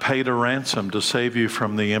that God paid a ransom to save you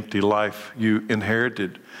from the empty life you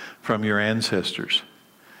inherited from your ancestors.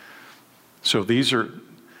 So these are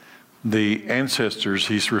the ancestors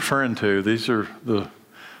he's referring to. These are the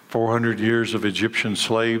 400 years of Egyptian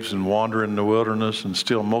slaves and wandering in the wilderness, and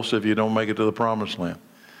still most of you don't make it to the promised land.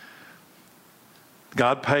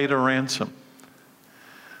 God paid a ransom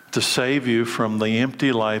to save you from the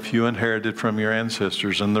empty life you inherited from your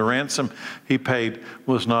ancestors. And the ransom he paid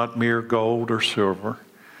was not mere gold or silver.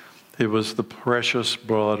 It was the precious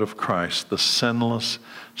blood of Christ, the sinless,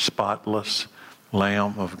 spotless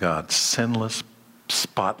Lamb of God. Sinless,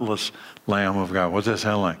 spotless Lamb of God. What does that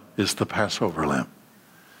sound like? It's the Passover Lamb,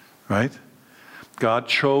 right? God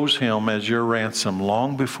chose him as your ransom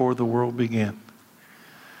long before the world began.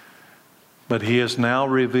 But he has now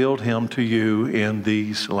revealed him to you in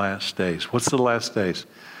these last days. What's the last days?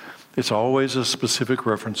 It's always a specific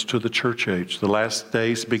reference to the church age. The last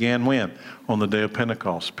days began when? On the day of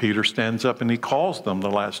Pentecost. Peter stands up and he calls them the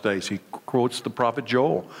last days. He quotes the prophet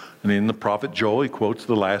Joel. And in the prophet Joel, he quotes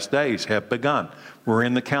the last days have begun. We're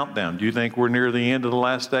in the countdown. Do you think we're near the end of the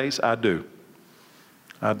last days? I do.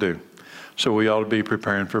 I do. So we ought to be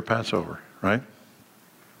preparing for Passover, right?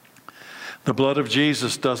 The blood of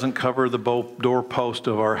Jesus doesn't cover the doorpost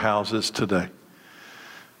of our houses today.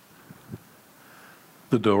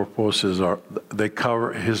 The doorposts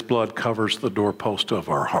his blood covers the doorpost of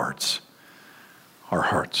our hearts. Our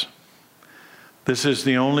hearts. This is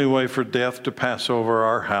the only way for death to pass over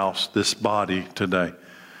our house, this body today.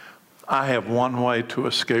 I have one way to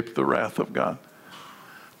escape the wrath of God.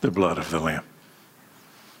 The blood of the Lamb.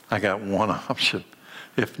 I got one option.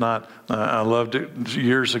 If not, I loved it.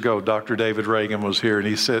 Years ago, Dr. David Reagan was here, and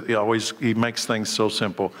he said he makes things so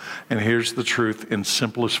simple. And here's the truth in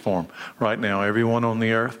simplest form. Right now, everyone on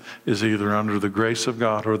the earth is either under the grace of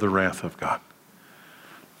God or the wrath of God.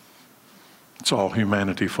 It's all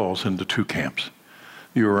humanity falls into two camps.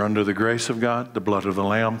 You are under the grace of God, the blood of the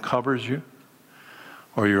Lamb covers you,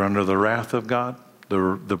 or you're under the wrath of God, the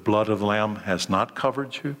blood of the Lamb has not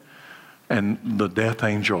covered you, and the death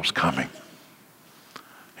angel's coming.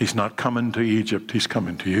 He's not coming to Egypt, he's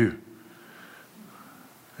coming to you.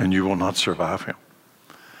 And you will not survive him.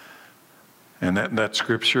 And that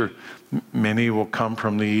scripture, many will come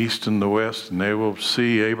from the east and the west, and they will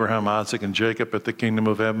see Abraham, Isaac, and Jacob at the kingdom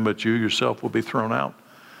of heaven, but you yourself will be thrown out.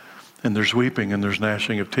 And there's weeping and there's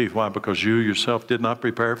gnashing of teeth. Why? Because you yourself did not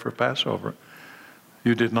prepare for Passover.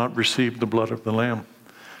 You did not receive the blood of the Lamb,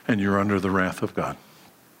 and you're under the wrath of God.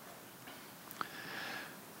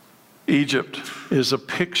 Egypt is a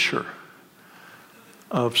picture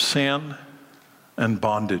of sin and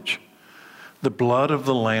bondage. The blood of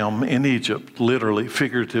the Lamb in Egypt, literally,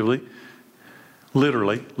 figuratively,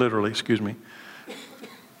 literally,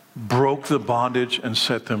 broke the bondage and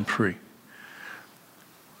set them free.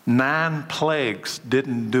 9 plagues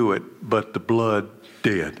didn't do it, but the blood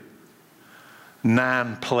did.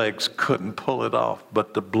 9 plagues couldn't pull it off,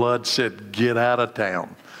 but the blood said, get out of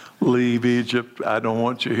town. Leave Egypt. I don't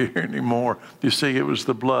want you here anymore. You see, it was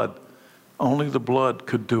the blood. Only the blood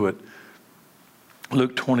could do it.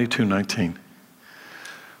 Luke 22:19.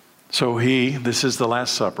 So this is the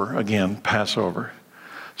Last Supper, again, Passover.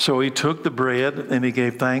 So he took the bread and he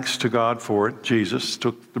gave thanks to God for it. Jesus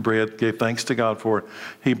took the bread, gave thanks to God for it.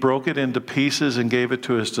 He broke it into pieces and gave it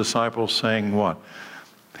to his disciples, saying what?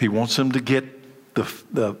 He wants them to get the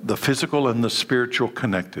physical and the spiritual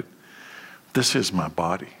connected. This is my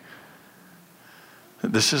body.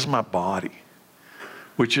 This is my body,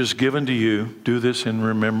 which is given to you. Do this in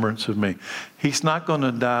remembrance of me. He's not going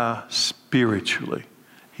to die spiritually.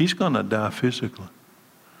 He's going to die physically.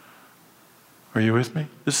 Are you with me?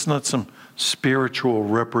 This is not some spiritual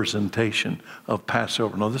representation of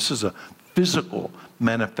Passover. No, this is a physical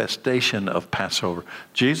manifestation of Passover.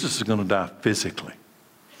 Jesus is going to die physically.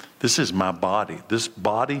 This is my body. This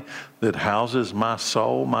body that houses my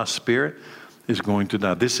soul, my spirit, is going to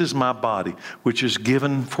die. This is my body, which is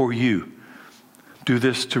given for you. Do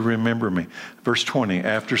this to remember me. Verse 20,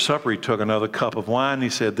 after supper, he took another cup of wine. He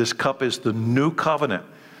said, this cup is the new covenant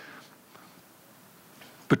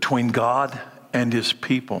between God and his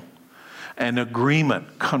people. An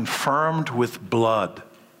agreement confirmed with blood,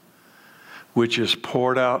 which is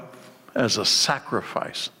poured out as a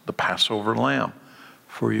sacrifice, the Passover lamb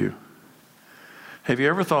for you. Have you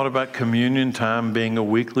ever thought about communion time being a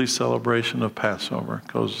weekly celebration of Passover?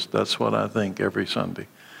 Because that's what I think every Sunday.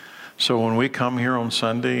 So when we come here on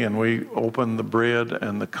Sunday and we open the bread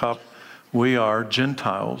and the cup, we are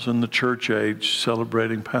Gentiles in the church age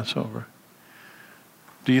celebrating Passover.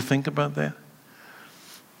 Do you think about that?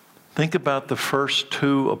 Think about the first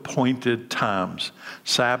 2 appointed times,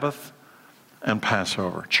 Sabbath and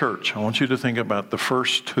Passover. Church, I want you to think about the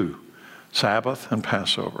first 2, Sabbath and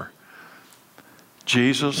Passover.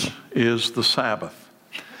 Jesus is the Sabbath.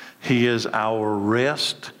 He is our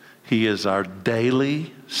rest. He is our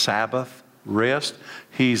daily Sabbath rest.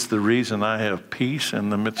 He's the reason I have peace in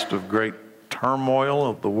the midst of great turmoil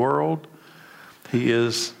of the world. He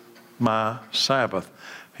is my Sabbath.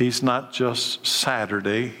 He's not just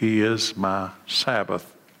Saturday. He is my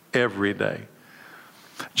Sabbath every day.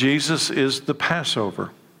 Jesus is the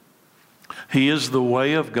Passover. He is the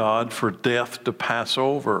way of God for death to pass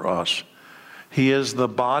over us. He is the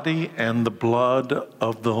body and the blood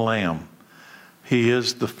of the Lamb. He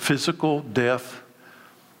is the physical death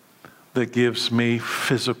that gives me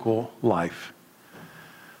physical life.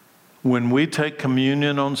 When we take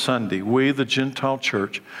communion on Sunday, we, the Gentile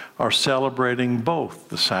church, are celebrating both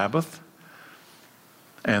the Sabbath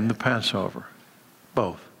and the Passover.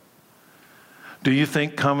 Both. Do you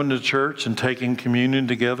think coming to church and taking communion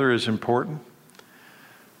together is important?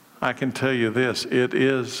 I can tell you this, it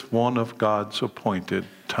is one of God's appointed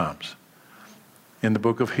times. In the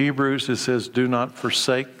book of Hebrews, it says, do not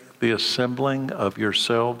forsake the assembling of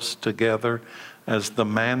yourselves together as the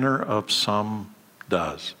manner of some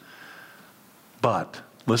does. But,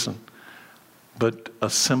 listen, but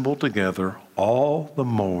assemble together all the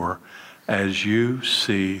more as you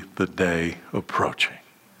see the day approaching.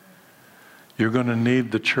 You're going to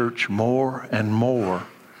need the church more and more,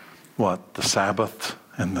 the Sabbath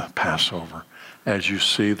and the Passover, as you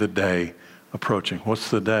see the day approaching.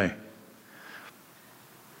 What's the day?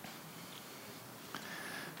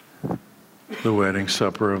 The wedding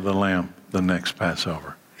supper of the Lamb, the next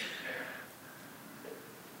Passover.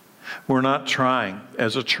 We're not trying,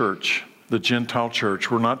 as a church, the Gentile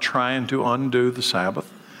church, we're not trying to undo the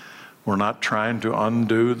Sabbath. We're not trying to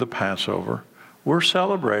undo the Passover. We're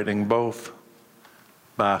celebrating both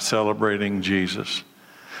by celebrating Jesus.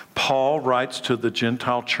 Paul writes to the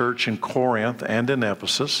Gentile church in Corinth and in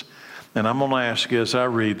Ephesus, and I'm going to ask you as I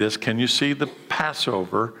read this, can you see the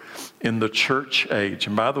Passover in the church age?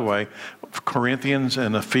 And by the way, Corinthians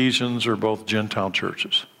and Ephesians are both Gentile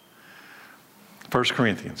churches. 1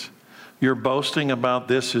 Corinthians. Your boasting about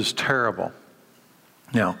this is terrible.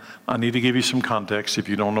 Now, I need to give you some context if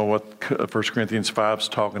you don't know what 1 Corinthians 5 is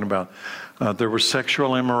talking about. There was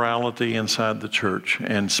sexual immorality inside the church,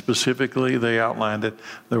 and specifically they outlined it.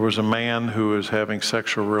 There was a man who was having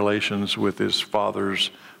sexual relations with his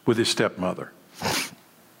stepmother,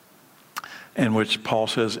 in which Paul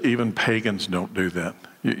says even pagans don't do that.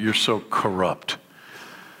 You're so corrupt.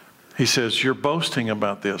 He says, you're boasting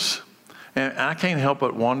about this. And I can't help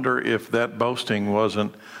but wonder if that boasting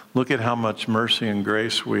wasn't, look at how much mercy and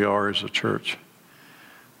grace we are as a church,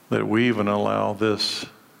 that we even allow this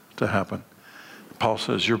to happen. Paul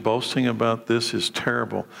says, your boasting about this is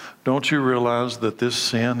terrible. Don't you realize that this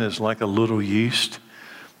sin is like a little yeast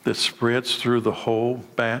that spreads through the whole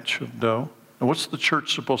batch of dough? And what's the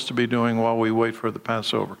church supposed to be doing while we wait for the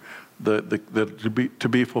Passover, to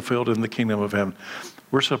be fulfilled in the kingdom of heaven?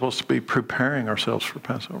 We're supposed to be preparing ourselves for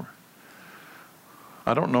Passover.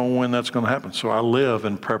 I don't know when that's going to happen, so I live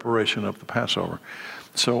in preparation of the Passover.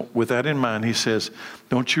 So with that in mind, he says,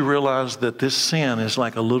 don't you realize that this sin is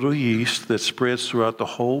like a little yeast that spreads throughout the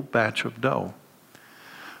whole batch of dough?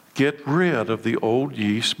 Get rid of the old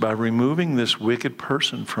yeast by removing this wicked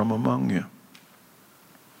person from among you.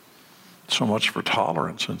 So much for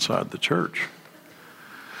tolerance inside the church.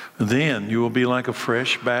 Then you will be like a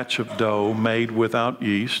fresh batch of dough made without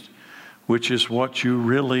yeast, which is what you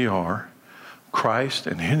really are. Christ,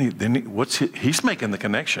 and he's making the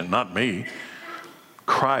connection, not me.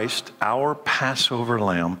 Christ, our Passover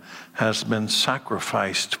lamb, has been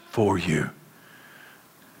sacrificed for you.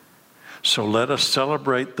 So let us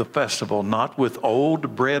celebrate the festival not with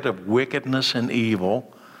old bread of wickedness and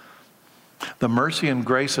evil. The mercy and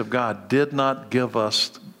grace of God did not give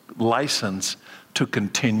us license to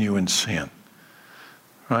continue in sin.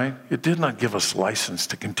 Right? It did not give us license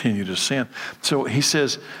to continue to sin. So he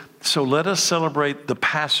says, so let us celebrate the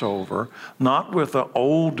Passover, not with the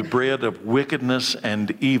old bread of wickedness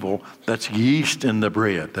and evil. That's yeast in the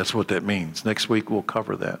bread. That's what that means. Next week we'll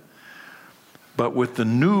cover that. But with the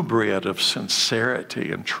new bread of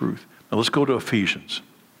sincerity and truth. Now let's go to Ephesians.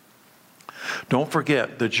 Don't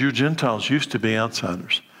forget that you Gentiles used to be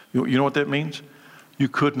outsiders. You know what that means? You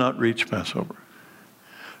could not reach Passover.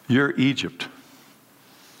 You're Egypt.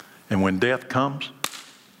 And when death comes,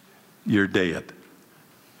 you're dead.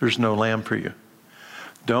 There's no lamb for you.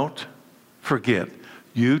 Don't forget,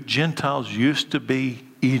 you Gentiles used to be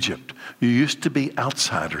Egypt. You used to be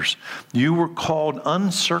outsiders. You were called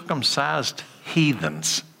uncircumcised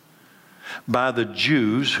heathens by the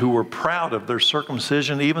Jews who were proud of their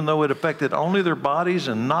circumcision, even though it affected only their bodies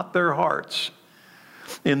and not their hearts.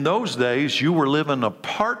 In those days, you were living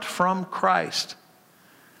apart from Christ.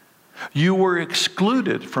 You were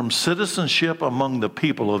excluded from citizenship among the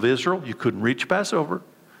people of Israel. You couldn't reach Passover.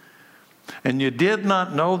 And you did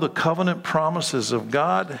not know the covenant promises of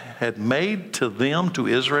God had made to them, to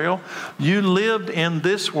Israel. You lived in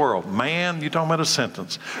this world. Man, you're talking about a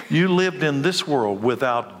sentence. You lived in this world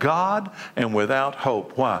without God and without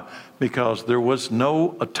hope. Why? Because there was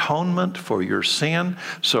no atonement for your sin.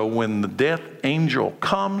 So when the death angel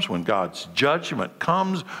comes, when God's judgment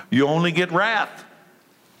comes, you only get wrath.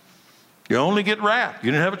 You only get wrath.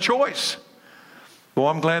 You didn't have a choice. Well,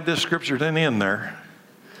 I'm glad this scripture didn't end there.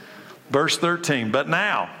 Verse 13, but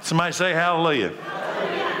now, somebody say hallelujah.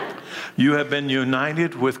 Hallelujah. You have been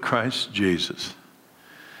united with Christ Jesus.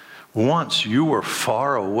 Once you were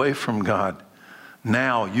far away from God.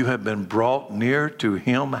 Now you have been brought near to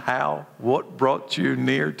Him. How? What brought you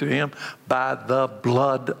near to Him? By the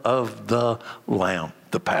blood of the Lamb,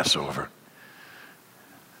 the Passover.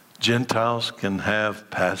 Gentiles can have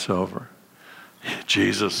Passover.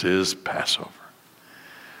 Jesus is Passover.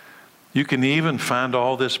 You can even find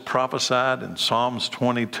all this prophesied in Psalms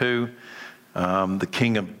 22,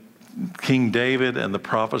 King David and the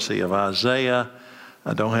prophecy of Isaiah.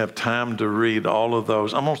 I don't have time to read all of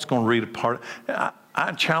those. I'm just going to read a part.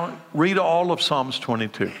 I challenge, read all of Psalms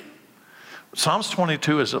 22. Psalms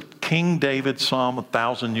 22 is a King David psalm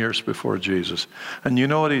 1,000 years before Jesus. And you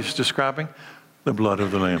know what he's describing? The blood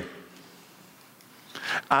of the Lamb.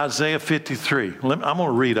 Isaiah 53. I'm going to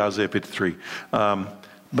read Isaiah 53.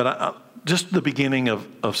 Just the beginning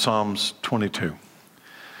of Psalms 22.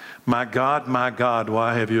 My God,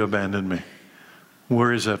 why have you abandoned me?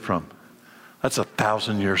 Where is that from? That's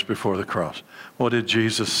 1,000 years before the cross. What did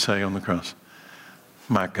Jesus say on the cross?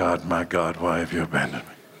 My God, why have you abandoned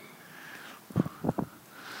me?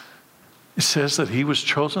 It says that He was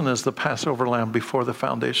chosen as the Passover lamb before the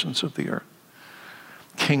foundations of the earth.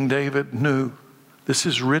 King David knew. This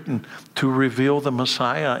is written to reveal the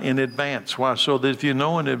Messiah in advance. Why? So that if you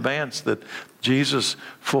know in advance that Jesus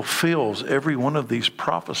fulfills every one of these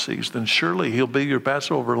prophecies, then surely He'll be your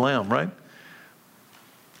Passover lamb, right?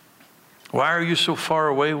 Why are you so far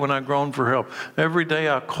away when I groan for help? Every day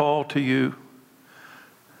I call to you.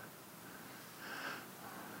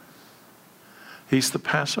 He's the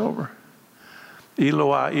Passover.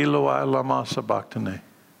 Eloi, Eloi, lama sabachthani.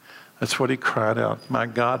 That's what He cried out. My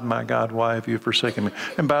God, why have you forsaken me?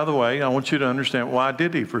 And by the way, I want you to understand, why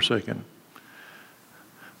did He forsake Him?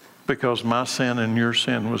 Because my sin and your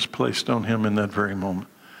sin was placed on Him in that very moment.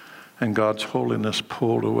 And God's holiness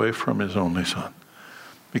pulled away from His only Son.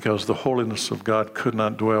 Because the holiness of God could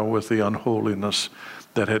not dwell with the unholiness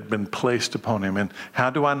that had been placed upon Him. And how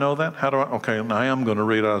do I know that? Okay, I am going to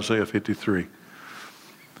read Isaiah 53.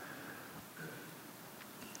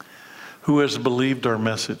 Who has believed our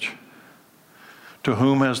message? To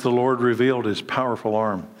whom has the Lord revealed His powerful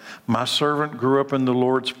arm? My servant grew up in the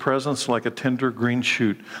Lord's presence like a tender green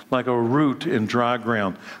shoot, like a root in dry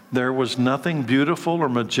ground. There was nothing beautiful or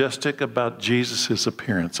majestic about Jesus'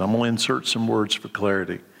 appearance. I'm going to insert some words for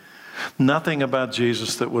clarity. Nothing about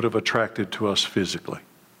Jesus that would have attracted to us physically.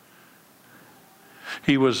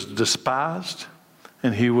 He was despised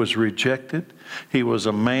and He was rejected. He was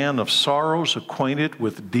a man of sorrows, acquainted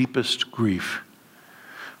with deepest grief.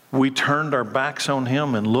 We turned our backs on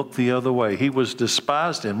Him and looked the other way. He was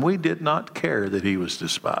despised, and we did not care that He was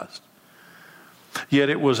despised. Yet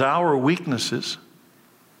it was our weaknesses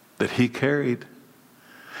that He carried.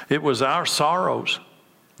 It was our sorrows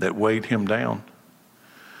that weighed Him down.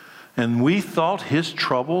 And we thought His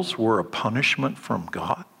troubles were a punishment from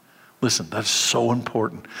God. Listen, that's so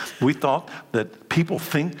important. We thought that people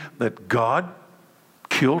think that God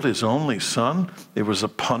killed His only Son. It was a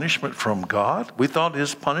punishment from God. We thought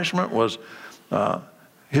His punishment was,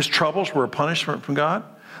 His troubles were a punishment from God.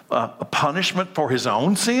 A punishment for His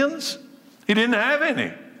own sins. He didn't have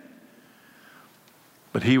any.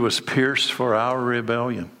 But He was pierced for our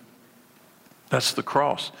rebellion. That's the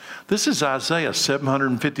cross. This is Isaiah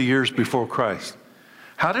 750 years before Christ.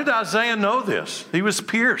 How did Isaiah know this? He was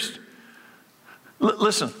pierced.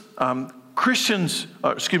 Listen,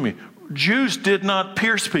 Jews did not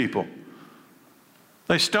pierce people.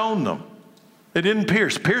 They stoned them. They didn't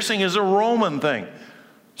pierce. Piercing is a Roman thing.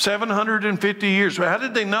 750 years. How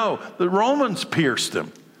did they know? The Romans pierced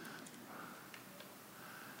them.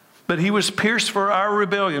 But He was pierced for our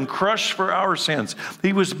rebellion, crushed for our sins.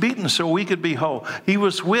 He was beaten so we could be whole. He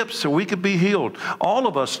was whipped so we could be healed. All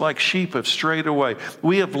of us, like sheep, have strayed away.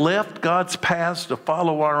 We have left God's paths to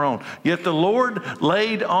follow our own. Yet the Lord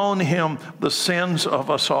laid on Him the sins of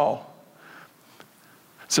us all.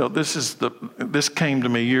 So this came to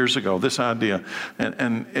me years ago, this idea,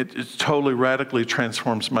 and it totally radically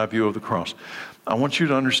transforms my view of the cross. I want you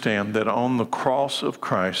to understand that on the cross of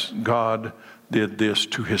Christ, God did this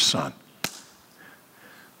to his son.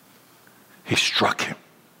 He struck him.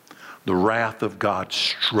 The wrath of God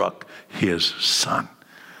struck his son.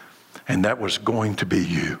 And that was going to be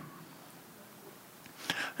you.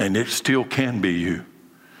 And it still can be you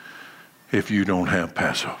if you don't have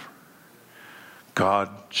Passover. God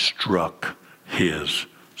struck his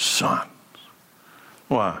son.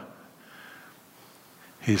 Why?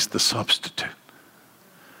 He's the substitute.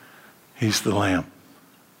 He's the lamb.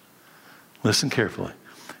 Listen carefully.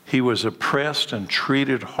 He was oppressed and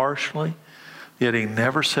treated harshly, yet he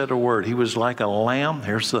never said a word. He was like a lamb.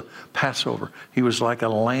 Here's the Passover. He was like a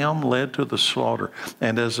lamb led to the slaughter.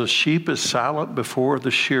 And as a sheep is silent before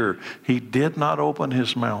the shearer, he did not open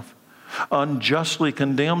his mouth. Unjustly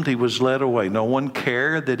condemned, he was led away. No one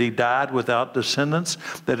cared that he died without descendants,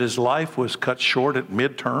 that his life was cut short at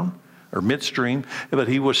midterm or midstream, but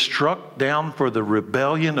he was struck down for the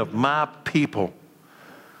rebellion of my people.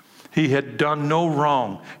 He had done no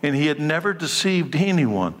wrong, and he had never deceived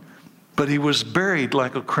anyone, but he was buried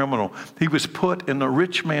like a criminal. He was put in a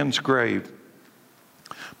rich man's grave,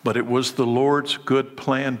 but it was the Lord's good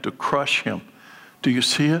plan to crush him. Do you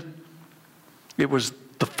see it? It was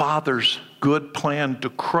the Father's good plan to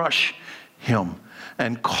crush him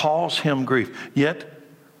and cause him grief. Yet,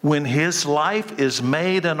 when his life is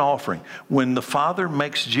made an offering, when the Father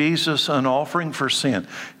makes Jesus an offering for sin,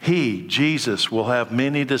 he, Jesus, will have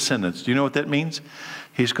many descendants. Do you know what that means?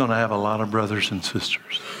 He's going to have a lot of brothers and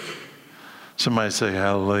sisters. Somebody say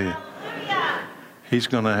hallelujah. Hallelujah. He's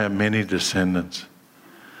going to have many descendants.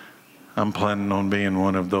 I'm planning on being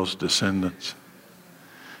one of those descendants.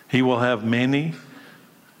 He will have many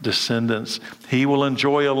descendants. He will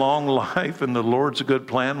enjoy a long life, and the Lord's good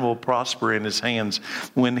plan will prosper in his hands.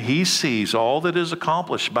 When he sees all that is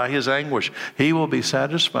accomplished by his anguish, he will be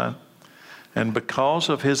satisfied. And because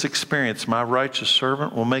of his experience, my righteous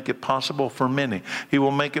servant will make it possible for many. He will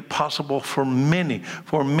make it possible for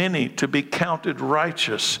many to be counted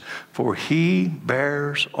righteous, for he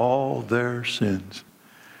bears all their sins.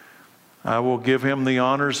 I will give him the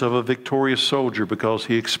honors of a victorious soldier because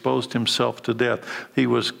he exposed himself to death. He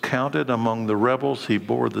was counted among the rebels. He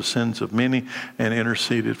bore the sins of many and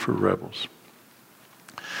interceded for rebels.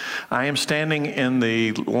 I am standing in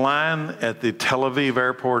the line at the Tel Aviv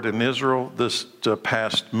airport in Israel this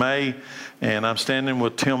past May, and I'm standing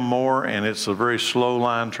with Tim Moore, and it's a very slow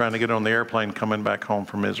line trying to get on the airplane coming back home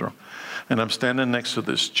from Israel. And I'm standing next to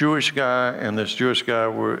this Jewish guy, and this Jewish guy,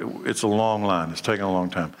 it's a long line. It's taking a long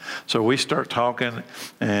time. So we start talking,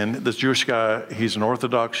 and this Jewish guy, he's an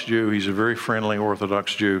Orthodox Jew. He's a very friendly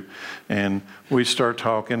Orthodox Jew. And we start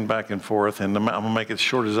talking back and forth, and I'm going to make it as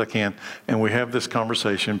short as I can. And we have this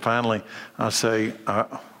conversation. Finally, I say,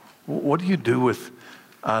 what do you do with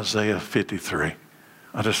Isaiah 53?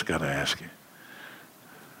 I just got to ask you.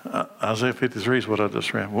 Isaiah 53 is what I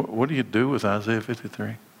just read. What do you do with Isaiah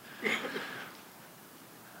 53?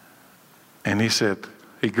 And he said,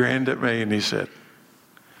 he grinned at me and he said,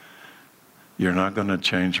 you're not going to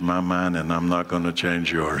change my mind and I'm not going to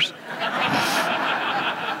change yours.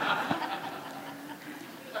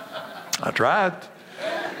 I tried.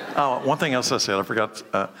 Oh, one thing else I said, I forgot.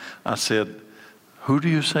 I said, who do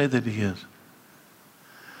you say that he is?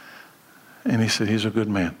 And he said, he's a good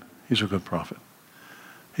man. He's a good prophet.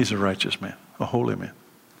 He's a righteous man, a holy man.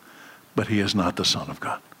 But he is not the Son of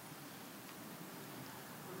God.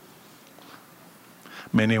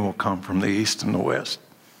 Many will come from the east and the west,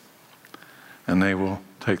 and they will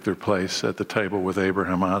take their place at the table with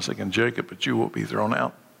Abraham, Isaac, and Jacob, but you will be thrown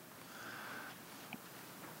out.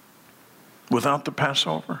 Without the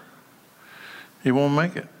Passover, he won't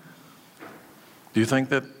make it. Do you think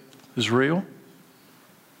that is real?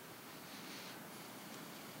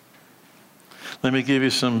 Let me give you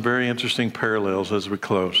some very interesting parallels as we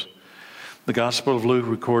close. The Gospel of Luke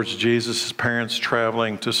records Jesus' parents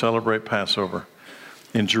traveling to celebrate Passover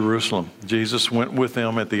in Jerusalem. Jesus went with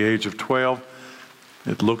them at the age of 12.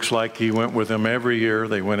 It looks like he went with them every year.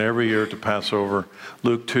 They went every year to Passover.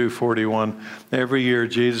 Luke 2:41. Every year,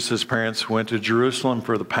 Jesus' parents went to Jerusalem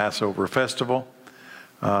for the Passover festival.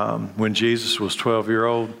 When Jesus was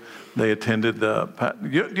 12-year-old, they attended the...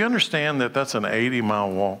 Do you understand that that's an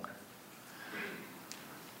 80-mile walk?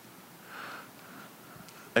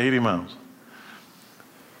 80 miles.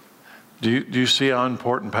 Do you see how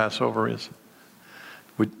important Passover is?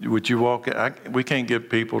 Would you walk? We can't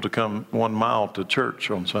get people to come 1 mile to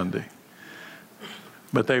church on Sunday.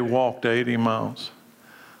 But they walked 80 miles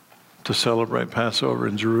to celebrate Passover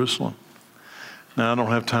in Jerusalem. Now, I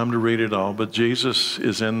don't have time to read it all, but Jesus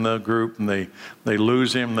is in the group, and they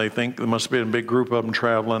lose him. They think there must be a big group of them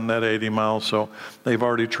traveling that 80 miles, so they've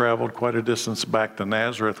already traveled quite a distance back to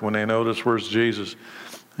Nazareth when they notice, where's Jesus?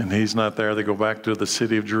 And he's not there. They go back to the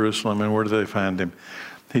city of Jerusalem, and where do they find him?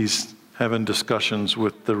 He's having discussions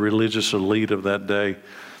with the religious elite of that day,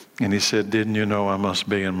 and he said, didn't you know I must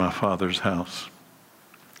be in my Father's house?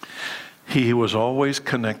 He was always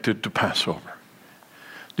connected to Passover.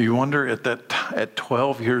 Do you wonder at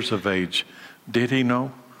 12 years of age, did he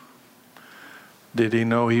know? Did he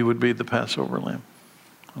know he would be the Passover lamb?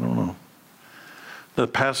 I don't know. The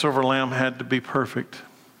Passover lamb had to be perfect,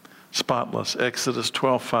 spotless. Exodus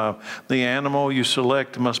 12:5. The animal you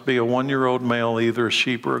select must be a 1-year-old male, either a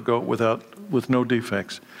sheep or a goat with no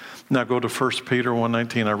defects. Now go to 1 Peter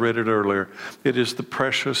 1:19. I read it earlier. It is the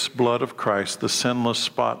precious blood of Christ, the sinless,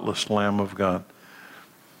 spotless Lamb of God.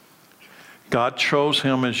 God chose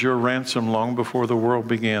him as your ransom long before the world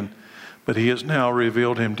began, but he has now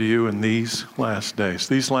revealed him to you in these last days.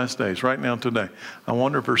 These last days, right now, today. I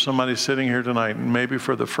wonder if there's somebody sitting here tonight, and maybe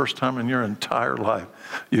for the first time in your entire life,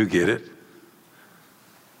 you get it.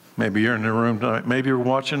 Maybe you're in the room tonight. Maybe you're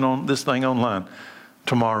watching on this thing online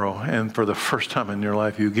tomorrow, and for the first time in your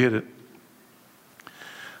life, you get it.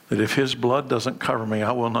 That if his blood doesn't cover me,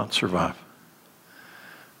 I will not survive.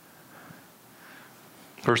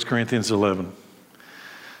 1 Corinthians 11.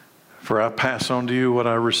 For I pass on to you what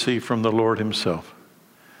I received from the Lord himself.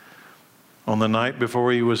 On the night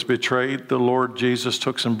before he was betrayed, the Lord Jesus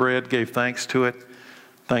took some bread, gave thanks to it,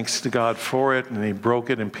 thanks to God for it, and he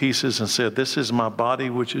broke it in pieces and said, this is my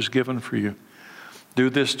body which is given for you.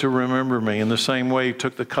 Do this to remember me. In the same way, he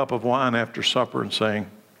took the cup of wine after supper and saying,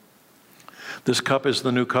 this cup is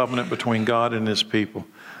the new covenant between God and his people,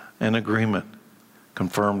 an agreement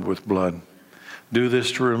confirmed with blood. Do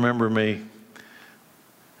this to remember me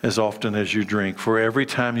as often as you drink. For every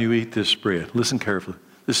time you eat this bread, listen carefully.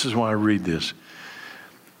 This is why I read this.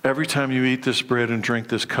 Every time you eat this bread and drink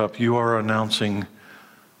this cup, you are announcing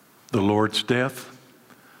the Lord's death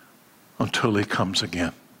until he comes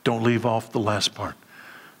again. Don't leave off the last part.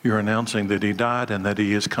 You're announcing that he died and that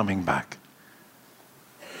he is coming back.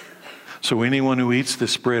 So anyone who eats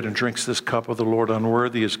this bread and drinks this cup of the Lord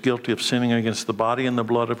unworthy is guilty of sinning against the body and the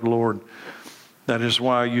blood of the Lord. That is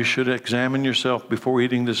why you should examine yourself before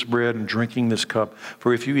eating this bread and drinking this cup.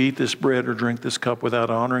 For if you eat this bread or drink this cup without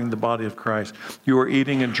honoring the body of Christ, you are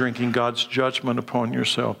eating and drinking God's judgment upon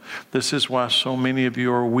yourself. This is why so many of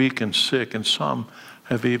you are weak and sick, and some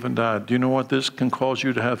have even died. Do you know what? This can cause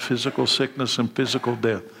you to have physical sickness and physical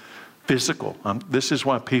death. Physical. This is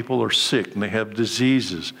why people are sick and they have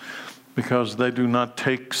diseases, because they do not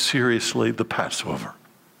take seriously the Passover.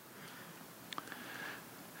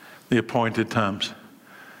 The appointed times.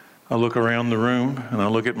 I look around the room and I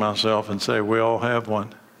look at myself and say, we all have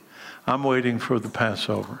one. I'm waiting for the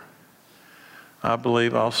Passover. I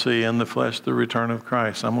believe I'll see in the flesh the return of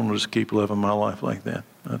Christ. I'm going to just keep living my life like that.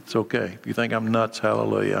 That's okay. If you think I'm nuts,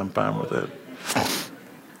 hallelujah, I'm fine with that.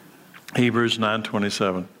 Hebrews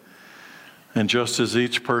 9:27. And just as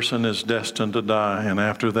each person is destined to die, and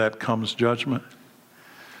after that comes judgment,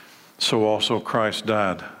 so also Christ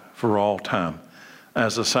died for all time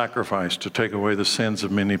as a sacrifice to take away the sins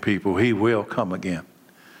of many people. He will come again.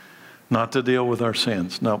 Not to deal with our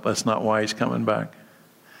sins. No, that's not why he's coming back.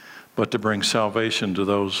 But to bring salvation to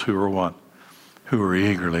those who are what? Who are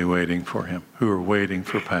eagerly waiting for him, who are waiting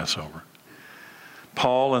for Passover.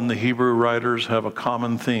 Paul and the Hebrew writers have a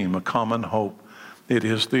common theme, a common hope. It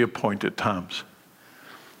is the appointed times.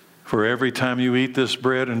 For every time you eat this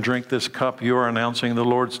bread and drink this cup, you are announcing the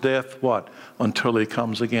Lord's death, what? Until he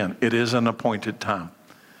comes again. It is an appointed time.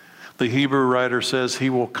 The Hebrew writer says he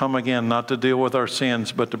will come again, not to deal with our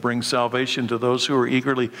sins, but to bring salvation to those who are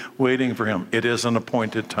eagerly waiting for him. It is an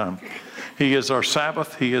appointed time. He is our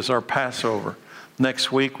Sabbath. He is our Passover.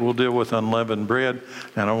 Next week, we'll deal with unleavened bread.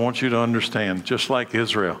 And I want you to understand, just like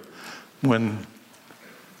Israel, when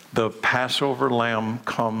the Passover lamb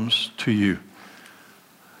comes to you,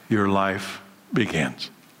 your life begins.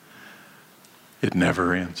 It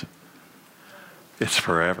never ends. It's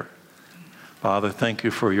forever. Father, thank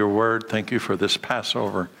you for your word. Thank you for this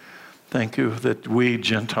Passover. Thank you that we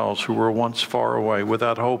Gentiles who were once far away,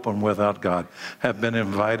 without hope and without God, have been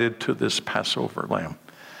invited to this Passover lamb.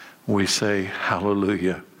 We say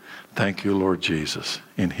hallelujah. Thank you, Lord Jesus.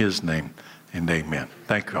 In his name and amen.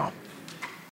 Thank you all.